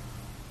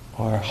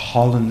or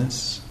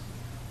hollowness,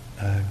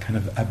 kind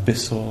of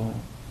abyssal.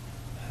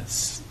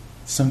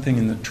 Something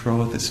in the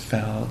throat is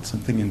felt,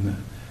 something in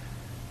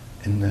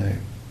the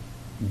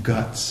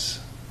guts.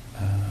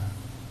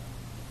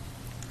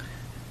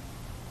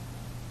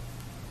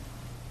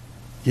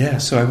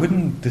 So I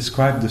wouldn't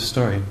describe the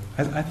story.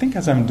 I think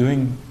as I'm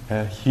doing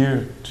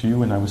here to you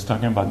when I was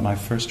talking about my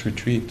first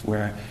retreat,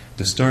 where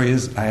the story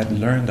is I had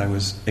learned I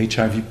was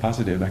HIV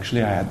positive.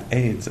 Actually, I had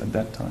AIDS at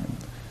that time.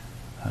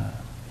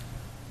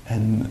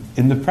 And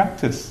in the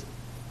practice,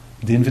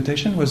 the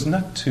invitation was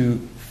not to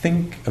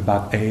think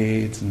about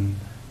AIDS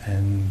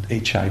and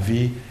HIV.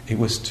 It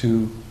was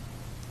to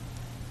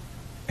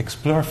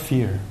explore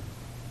fear.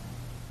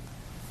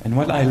 And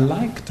what I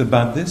liked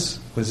about this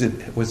was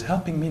it was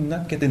helping me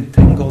not get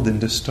entangled in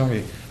the story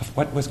of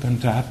what was going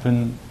to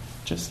happen,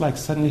 just like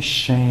suddenly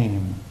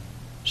shame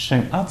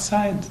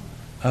outside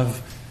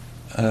of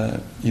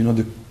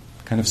the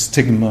kind of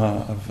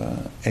stigma of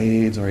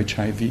AIDS or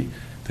HIV.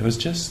 There was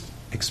just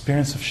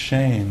experience of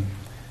shame,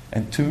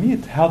 and to me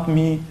it helped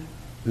me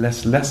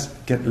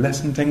get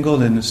less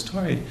entangled in the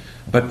story.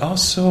 But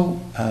also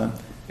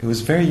it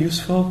was very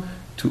useful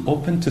to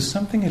open to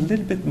something a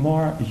little bit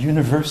more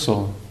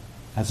universal.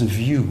 As a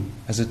view,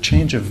 as a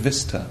change of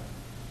vista.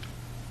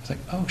 It's like,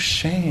 oh,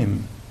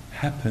 shame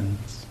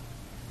happens.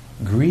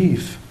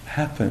 Grief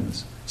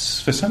happens.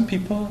 For some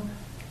people,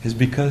 it's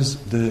because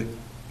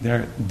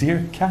their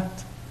dear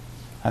cat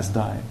has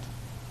died.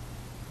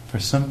 For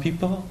some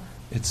people,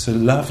 it's a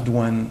loved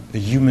one, a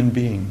human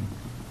being.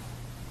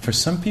 For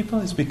some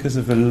people, it's because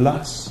of a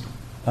loss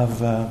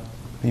of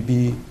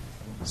maybe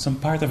some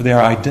part of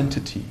their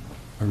identity,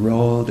 a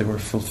role they were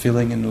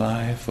fulfilling in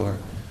life,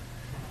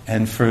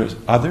 and for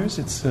others,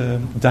 it's a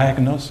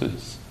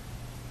diagnosis.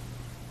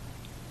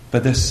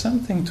 But there's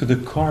something to the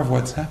core of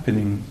what's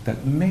happening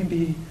that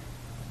maybe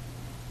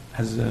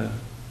has a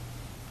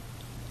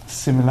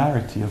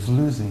similarity of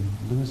losing.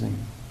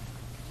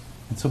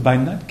 And so by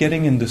not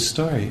getting in the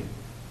story,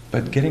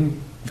 but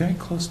getting very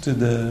close to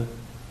the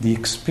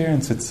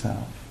experience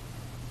itself.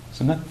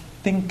 So not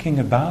thinking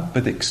about,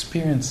 but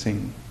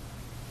experiencing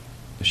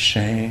the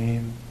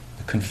shame,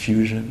 the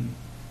confusion.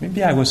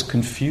 Maybe I was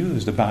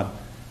confused about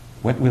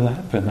what will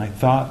happen? I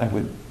thought I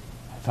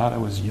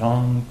was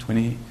young,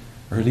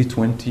 early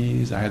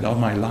 20s. I had all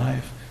my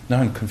life. Now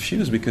I'm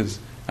confused because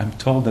I'm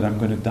told that I'm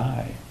going to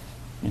die.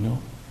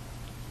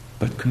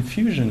 But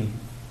confusion,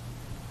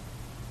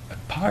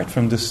 apart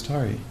from this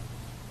story,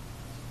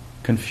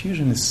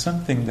 confusion is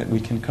something that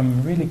we can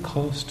come really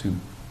close to.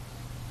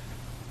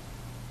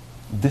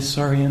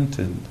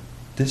 Disorientation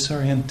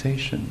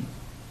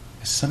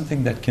is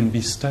something that can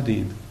be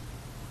studied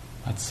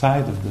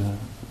outside of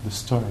the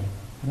story.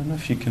 I don't know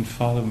if you can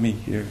follow me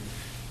here.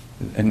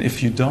 And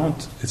if you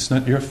don't, it's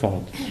not your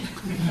fault.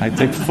 I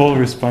take full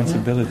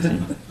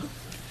responsibility.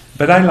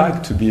 But I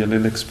like to be a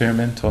little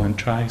experimental and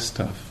try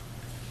stuff.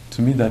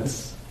 To me,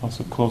 that's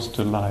also close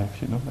to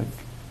life, like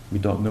we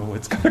don't know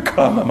what's going to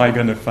come. Am I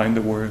going to find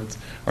the words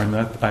or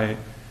not?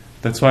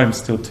 That's why I'm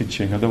still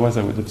teaching. Otherwise,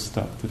 I would have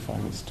stopped if I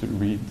was to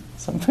read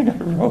something I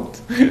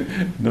wrote.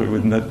 No, it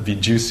would not be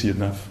juicy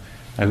enough.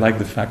 I like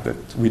the fact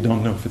that we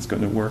don't know if it's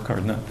going to work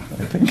or not.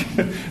 I think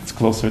it's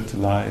closer to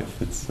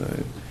life.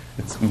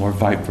 It's more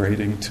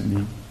vibrating to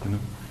me.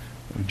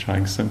 I'm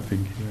trying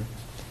something here.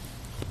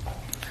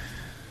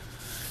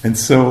 And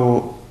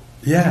so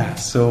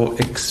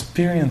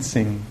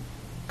experiencing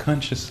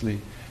consciously.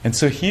 And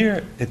so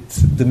here it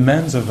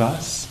demands of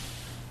us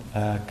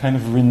kind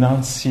of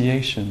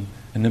renunciation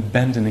and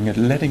abandoning it,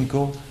 letting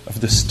go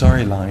of the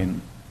storyline.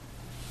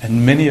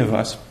 And many of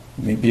us,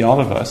 maybe all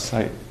of us,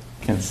 I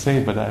can't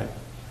say, but I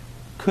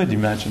could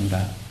imagine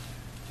that.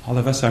 All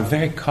of us are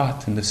very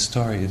caught in the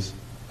stories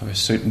of a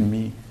certain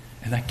me.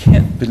 And I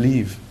can't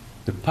believe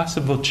the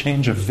possible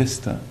change of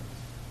vista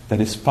that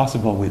is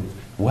possible with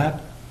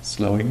what?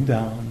 Slowing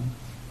down,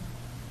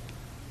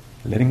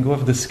 letting go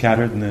of the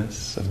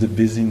scatteredness, of the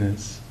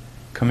busyness,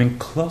 coming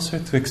closer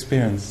to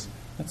experience,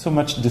 not so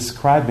much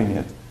describing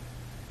it.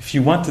 If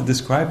you want to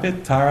describe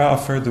it, Tara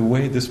offered the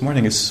way this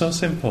morning. It's so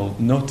simple,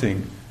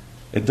 noting.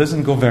 It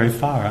doesn't go very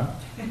far. Huh?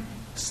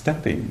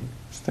 Stepping.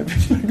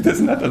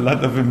 There's not a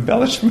lot of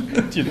embellishment,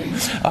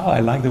 Oh, I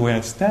like the way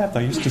I stepped.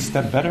 I used to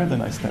step better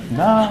than I step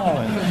now.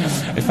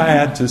 And if I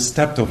had to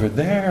step over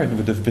there, it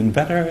would have been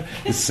better.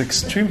 It's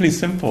extremely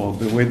simple,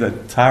 the way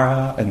that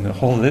Tara and the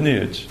whole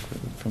lineage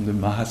from the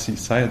Mahasi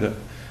Sayadaw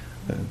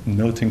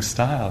noting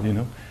style,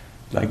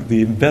 like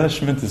the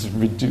embellishment is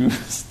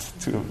reduced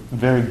to a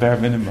very bare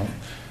minimum.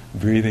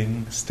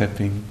 Breathing,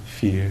 stepping,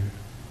 fear,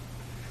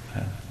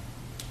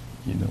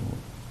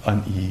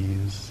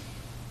 unease,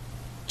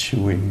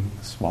 chewing,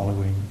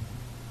 swallowing,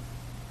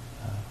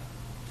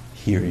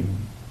 hearing.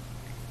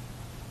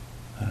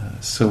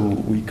 So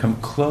we come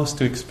close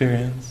to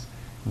experience.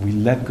 We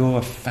let go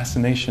of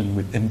fascination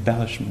with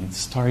embellishment,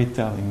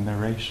 storytelling,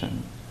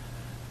 narration.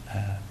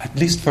 At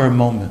least for a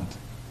moment,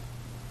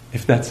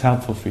 if that's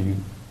helpful for you.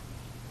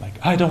 Like,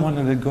 I don't want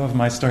to let go of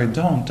my story.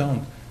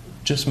 Don't.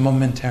 Just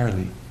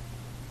momentarily.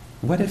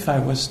 What if I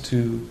was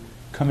to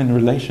come in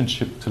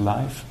relationship to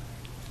life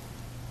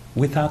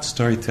without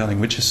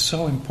storytelling, which is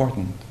so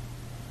important,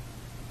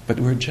 but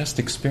we're just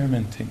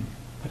experimenting?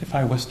 What if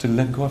I was to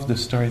let go of the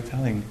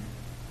storytelling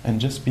and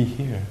just be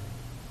here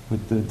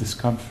with the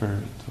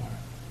discomfort or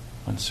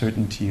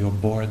uncertainty or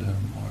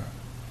boredom or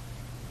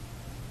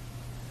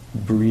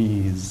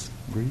breeze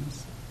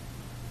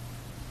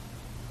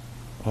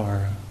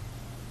or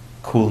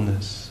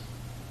coolness.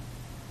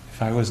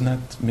 If I was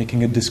not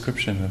making a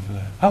description of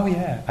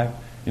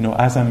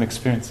as I'm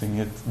experiencing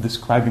it,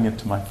 describing it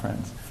to my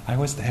friends, I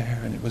was there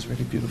and it was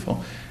really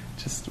beautiful.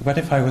 Just what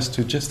if I was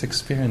to just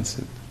experience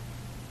it,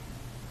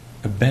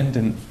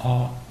 abandon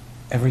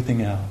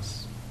everything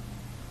else?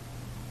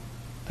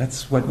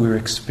 That's what we're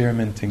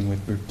experimenting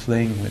with, we're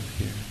playing with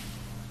here.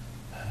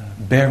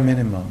 Bare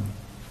minimum,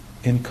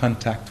 in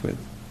contact with.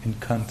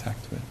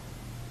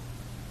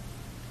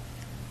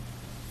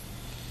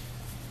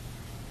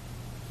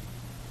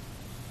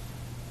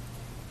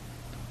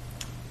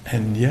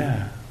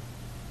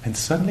 And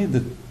suddenly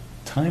the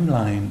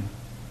timeline,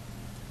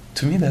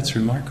 to me that's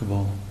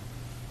remarkable.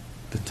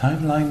 The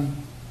timeline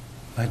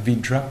might be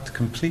dropped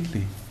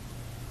completely.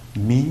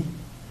 Me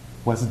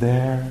was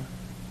there,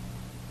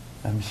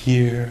 I'm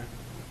here,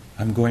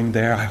 I'm going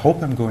there, I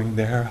hope I'm going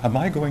there, am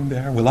I going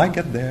there, will I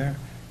get there?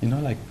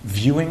 Like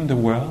viewing the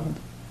world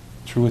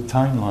through a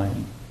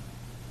timeline.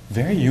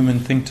 Very human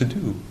thing to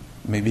do,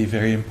 maybe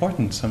very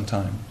important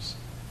sometimes,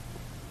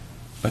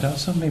 but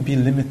also maybe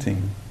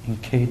limiting,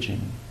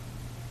 encaging.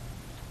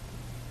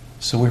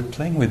 So we're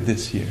playing with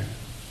this here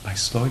by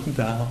slowing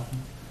down,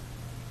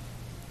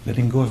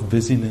 letting go of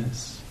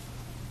busyness,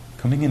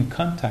 coming in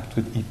contact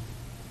with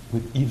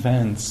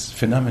events,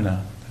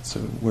 phenomena. That's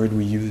a word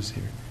we use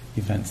here.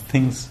 Events,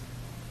 things,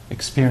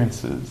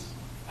 experiences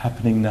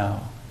happening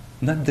now.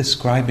 Not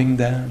describing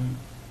them,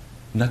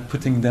 not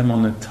putting them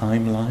on a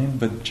timeline,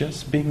 but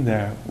just being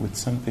there with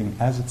something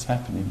as it's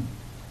happening.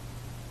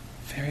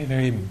 Very,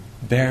 very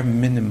bare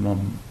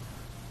minimum,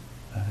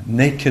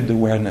 naked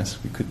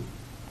awareness, we could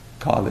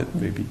call it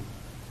maybe.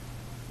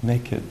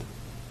 Naked,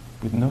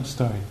 with no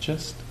story,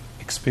 just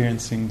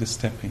experiencing the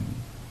stepping,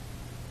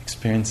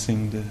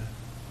 experiencing the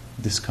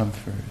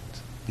discomfort,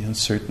 the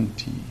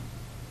uncertainty,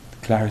 the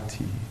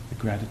clarity, the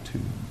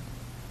gratitude,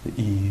 the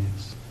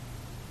ease.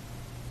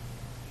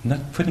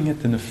 Not putting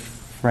it in a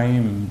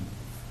frame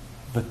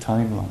of a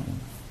timeline.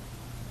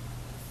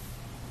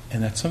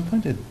 And at some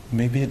point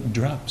maybe it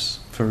drops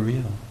for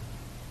real.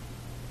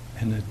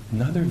 And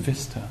another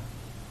vista.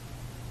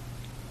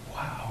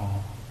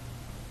 Wow.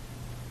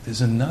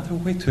 There's another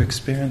way to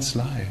experience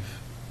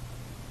life.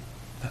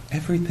 That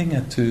everything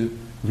had to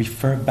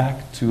refer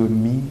back to a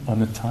me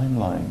on a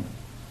timeline.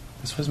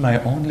 This was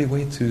my only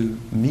way to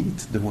meet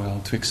the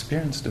world, to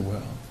experience the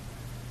world.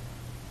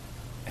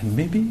 And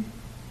maybe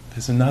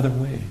there's another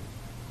way.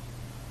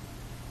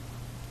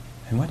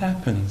 And what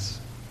happens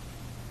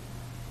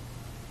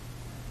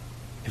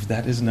if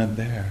that is not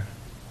there?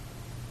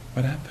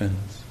 What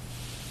happens?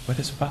 What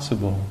is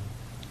possible?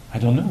 I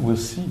don't know, we'll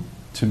see.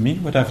 To me,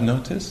 what I've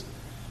noticed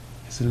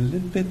is a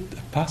little bit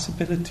a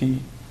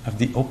possibility of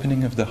the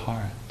opening of the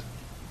heart.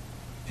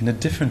 In a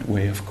different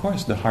way. Of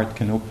course, the heart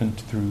can open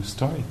through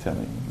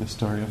storytelling, the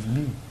story of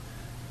me,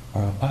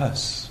 or of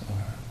us.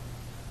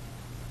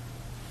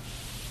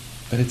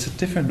 But it's a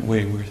different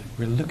way.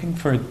 We're looking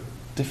for a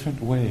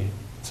different way.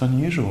 It's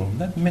unusual.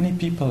 Not many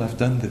people have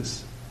done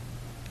this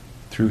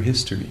through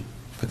history.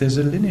 But there's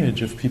a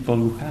lineage of people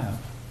who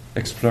have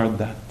explored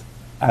that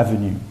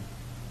avenue.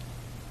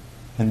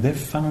 And they've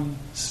found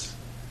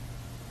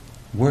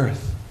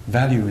worth,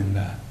 value in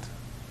that.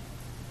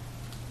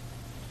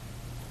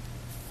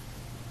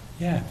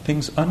 Yeah,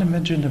 things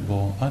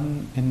unimaginable,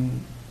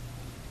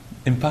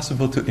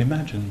 impossible to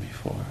imagine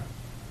before.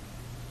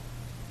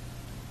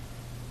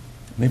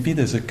 Maybe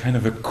there's a kind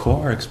of a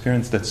core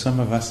experience that some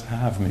of us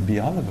have, maybe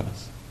all of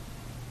us.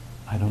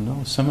 I don't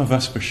know, some of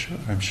us for sure,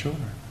 I'm sure.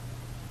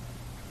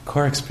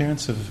 Core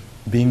experience of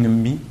being a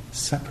me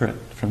separate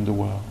from the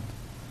world.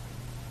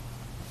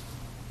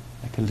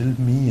 Like a little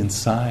me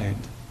inside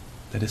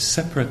that is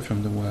separate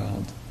from the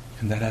world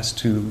and that has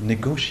to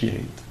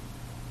negotiate,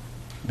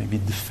 maybe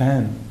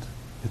defend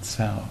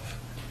itself,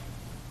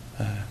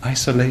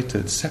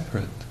 isolated,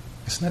 separate.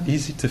 It's not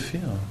easy to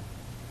feel.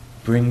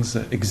 Brings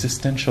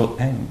existential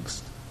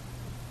angst.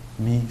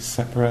 Me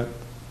separate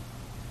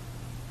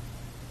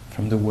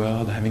from the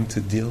world, having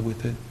to deal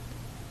with it.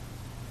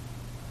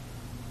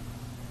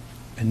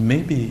 And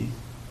maybe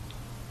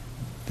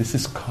this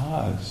is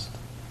caused.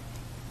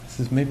 This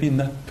is maybe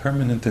not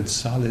permanent and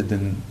solid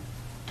and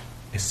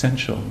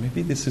essential.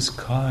 Maybe this is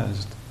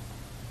caused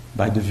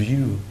by the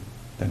view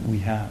that we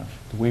have,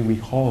 the way we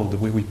hold, the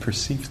way we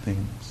perceive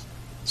things.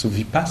 So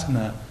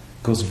Vipassana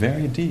goes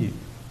very deep.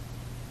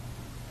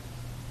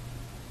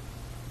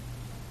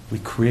 We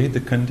create the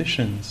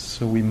conditions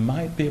so we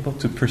might be able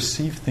to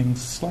perceive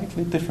things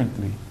slightly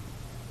differently.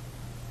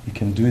 You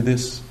can do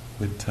this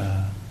with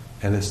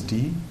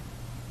LSD,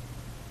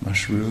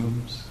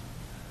 mushrooms.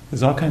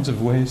 There's all kinds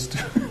of ways to,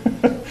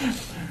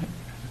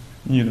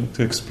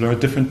 to explore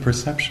different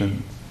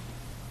perceptions.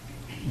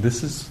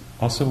 This is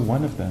also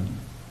one of them.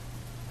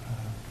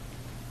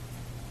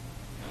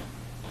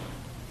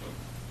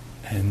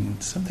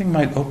 And something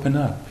might open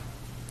up.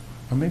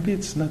 Or maybe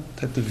it's not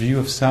that the view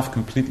of self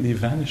completely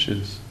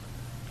vanishes,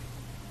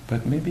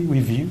 but maybe we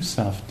view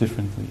self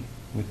differently,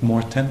 with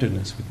more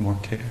tenderness, with more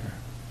care,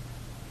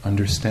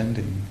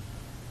 understanding,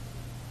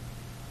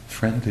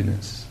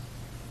 friendliness.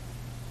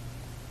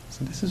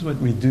 So this is what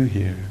we do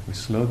here. We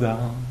slow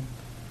down,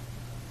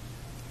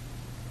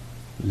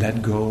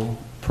 let go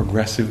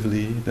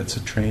progressively. That's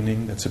a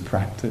training, that's a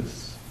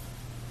practice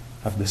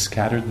of the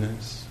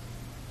scatteredness,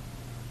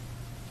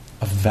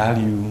 of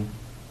value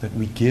that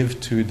we give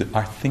to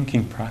our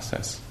thinking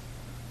process.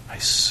 I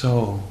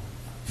so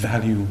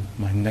value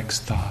my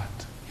next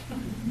thought.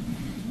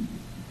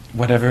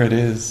 Whatever it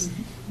is,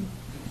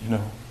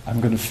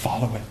 I'm going to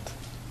follow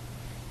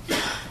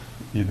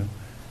it.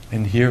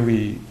 And here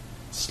we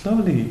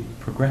slowly,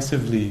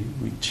 progressively,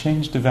 we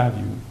change the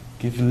value,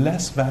 give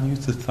less value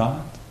to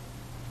thought,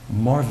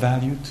 more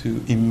value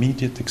to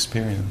immediate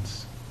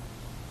experience.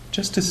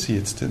 Just to see,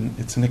 it's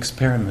an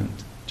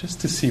experiment,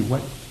 just to see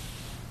what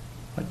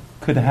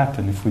could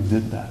happen if we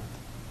did that,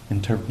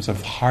 in terms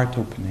of heart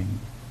opening,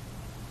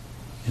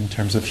 in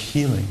terms of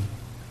healing,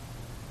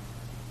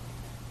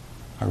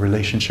 our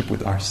relationship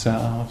with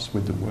ourselves,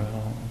 with the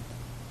world.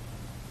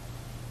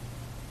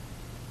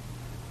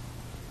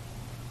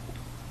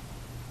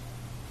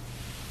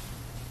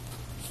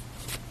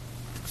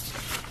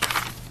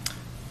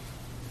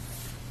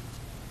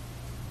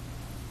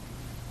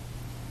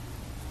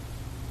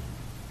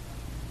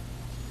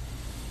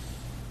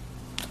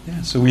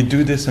 Yeah, so we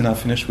do this, and I'll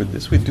finish with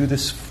this. We do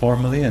this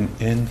formally and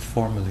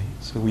informally.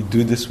 So we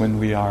do this when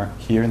we are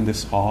here in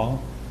this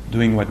hall,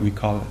 doing what we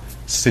call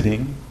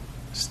sitting,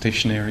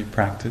 stationary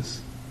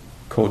practice,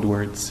 code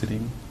word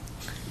sitting.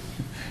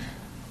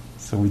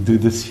 So we do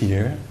this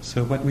here.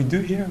 So what we do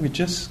here, we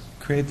just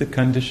create the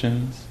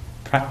conditions,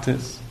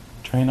 practice,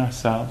 train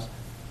ourselves.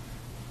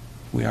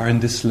 We are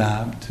in this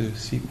lab to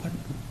see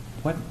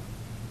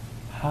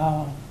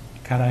how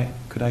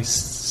could I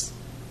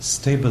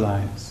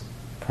stabilize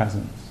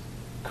presence,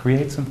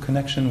 create some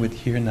connection with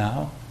here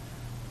now,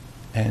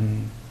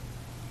 and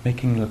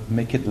make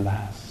it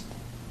last,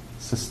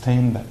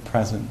 sustain that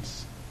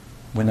presence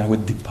when I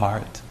would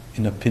depart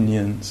in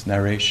opinions,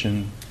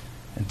 narration,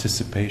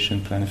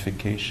 anticipation,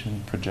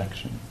 planification,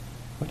 projection.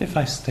 What if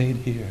I stayed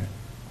here?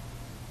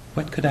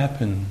 What could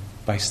happen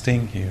by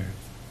staying here?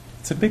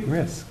 It's a big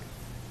risk.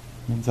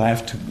 It means I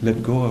have to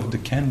let go of the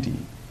candy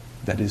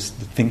that is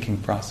the thinking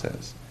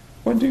process.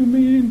 What do you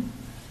mean?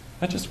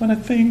 I just want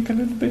to think a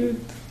little bit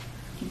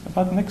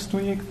about next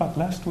week, about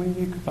last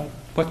week, about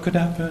what could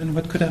happen,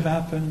 what could have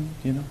happened,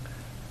 We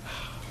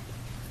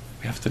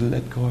have to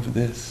let go of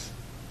this.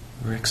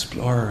 We're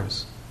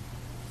explorers.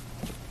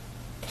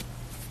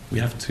 We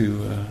have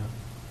to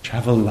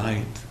travel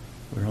light.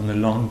 We're on a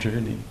long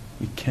journey.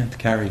 We can't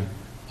carry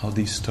all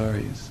these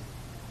stories.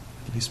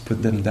 At least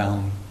put them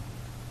down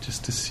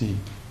just to see,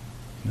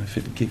 if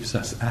it gives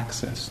us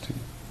access to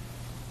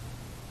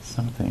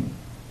something.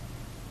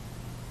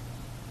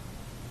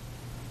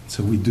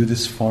 So we do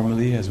this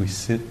formally as we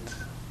sit.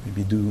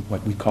 Maybe do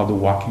what we call the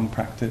walking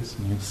practice,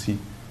 and you'll see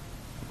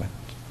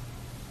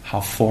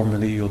how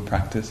formally you'll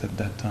practice at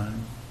that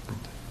time,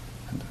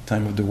 at the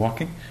time of the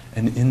walking,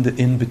 and in the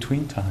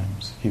in-between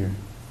times here.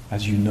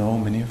 As you know,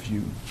 many of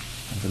you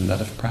have a lot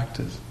of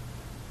practice.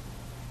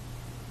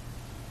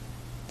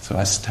 So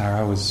as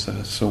Tara was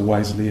so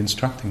wisely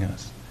instructing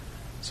us,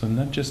 so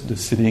not just the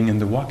sitting and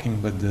the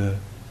walking, but the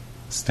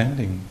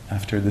standing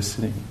after the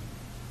sitting,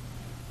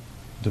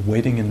 the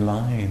waiting in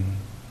line,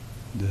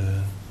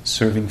 the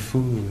serving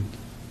food,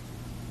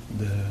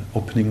 the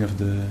opening of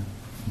the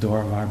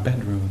door of our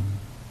bedroom,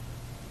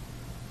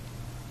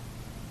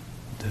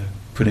 the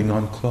putting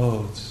on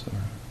clothes or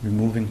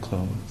removing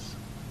clothes.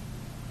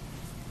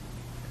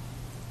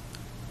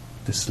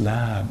 This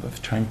lab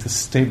of trying to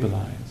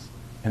stabilize.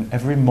 And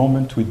every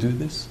moment we do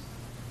this,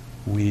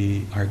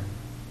 we're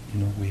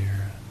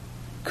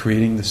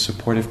creating the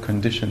supportive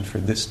condition for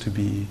this to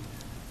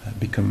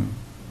become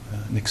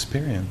an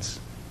experience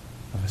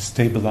of a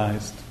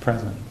stabilized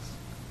presence.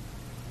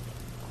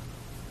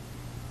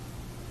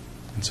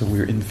 And so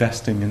we're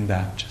investing in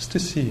that just to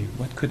see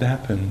what could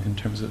happen in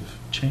terms of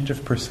change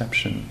of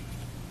perception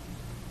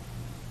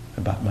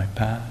about my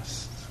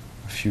past,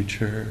 or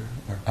future,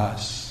 or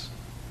us,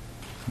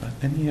 about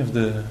any of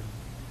the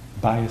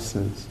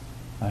biases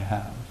I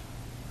have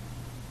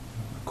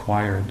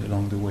acquired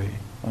along the way,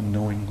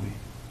 unknowingly,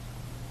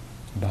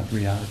 about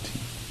reality,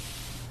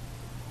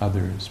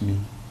 others, me,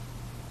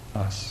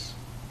 us.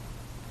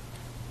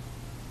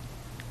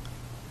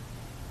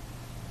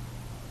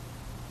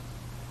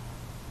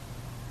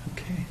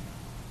 Okay.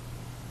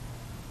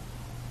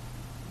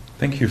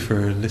 Thank you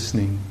for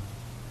listening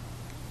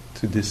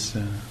to this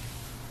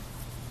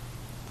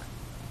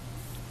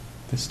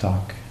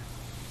talk.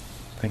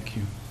 Thank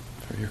you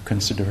for your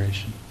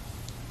consideration.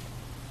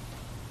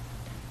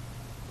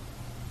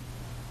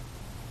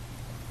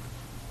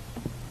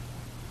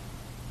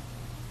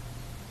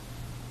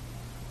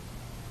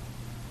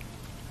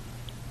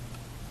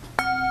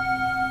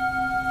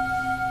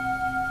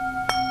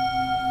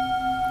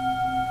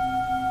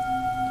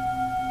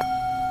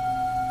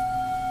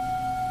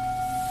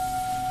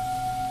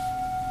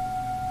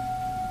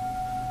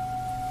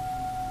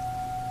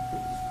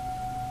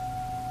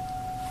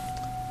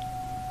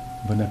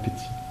 Bon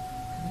appétit.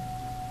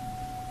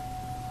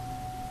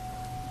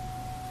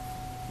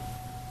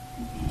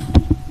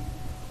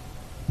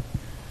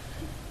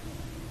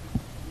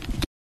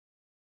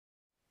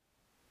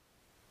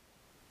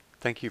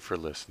 Thank you for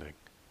listening.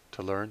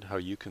 To learn how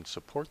you can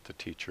support the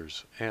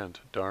teachers and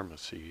Dharma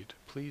Seed,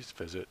 please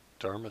visit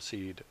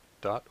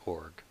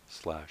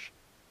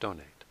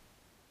dharmaseed.org/donate.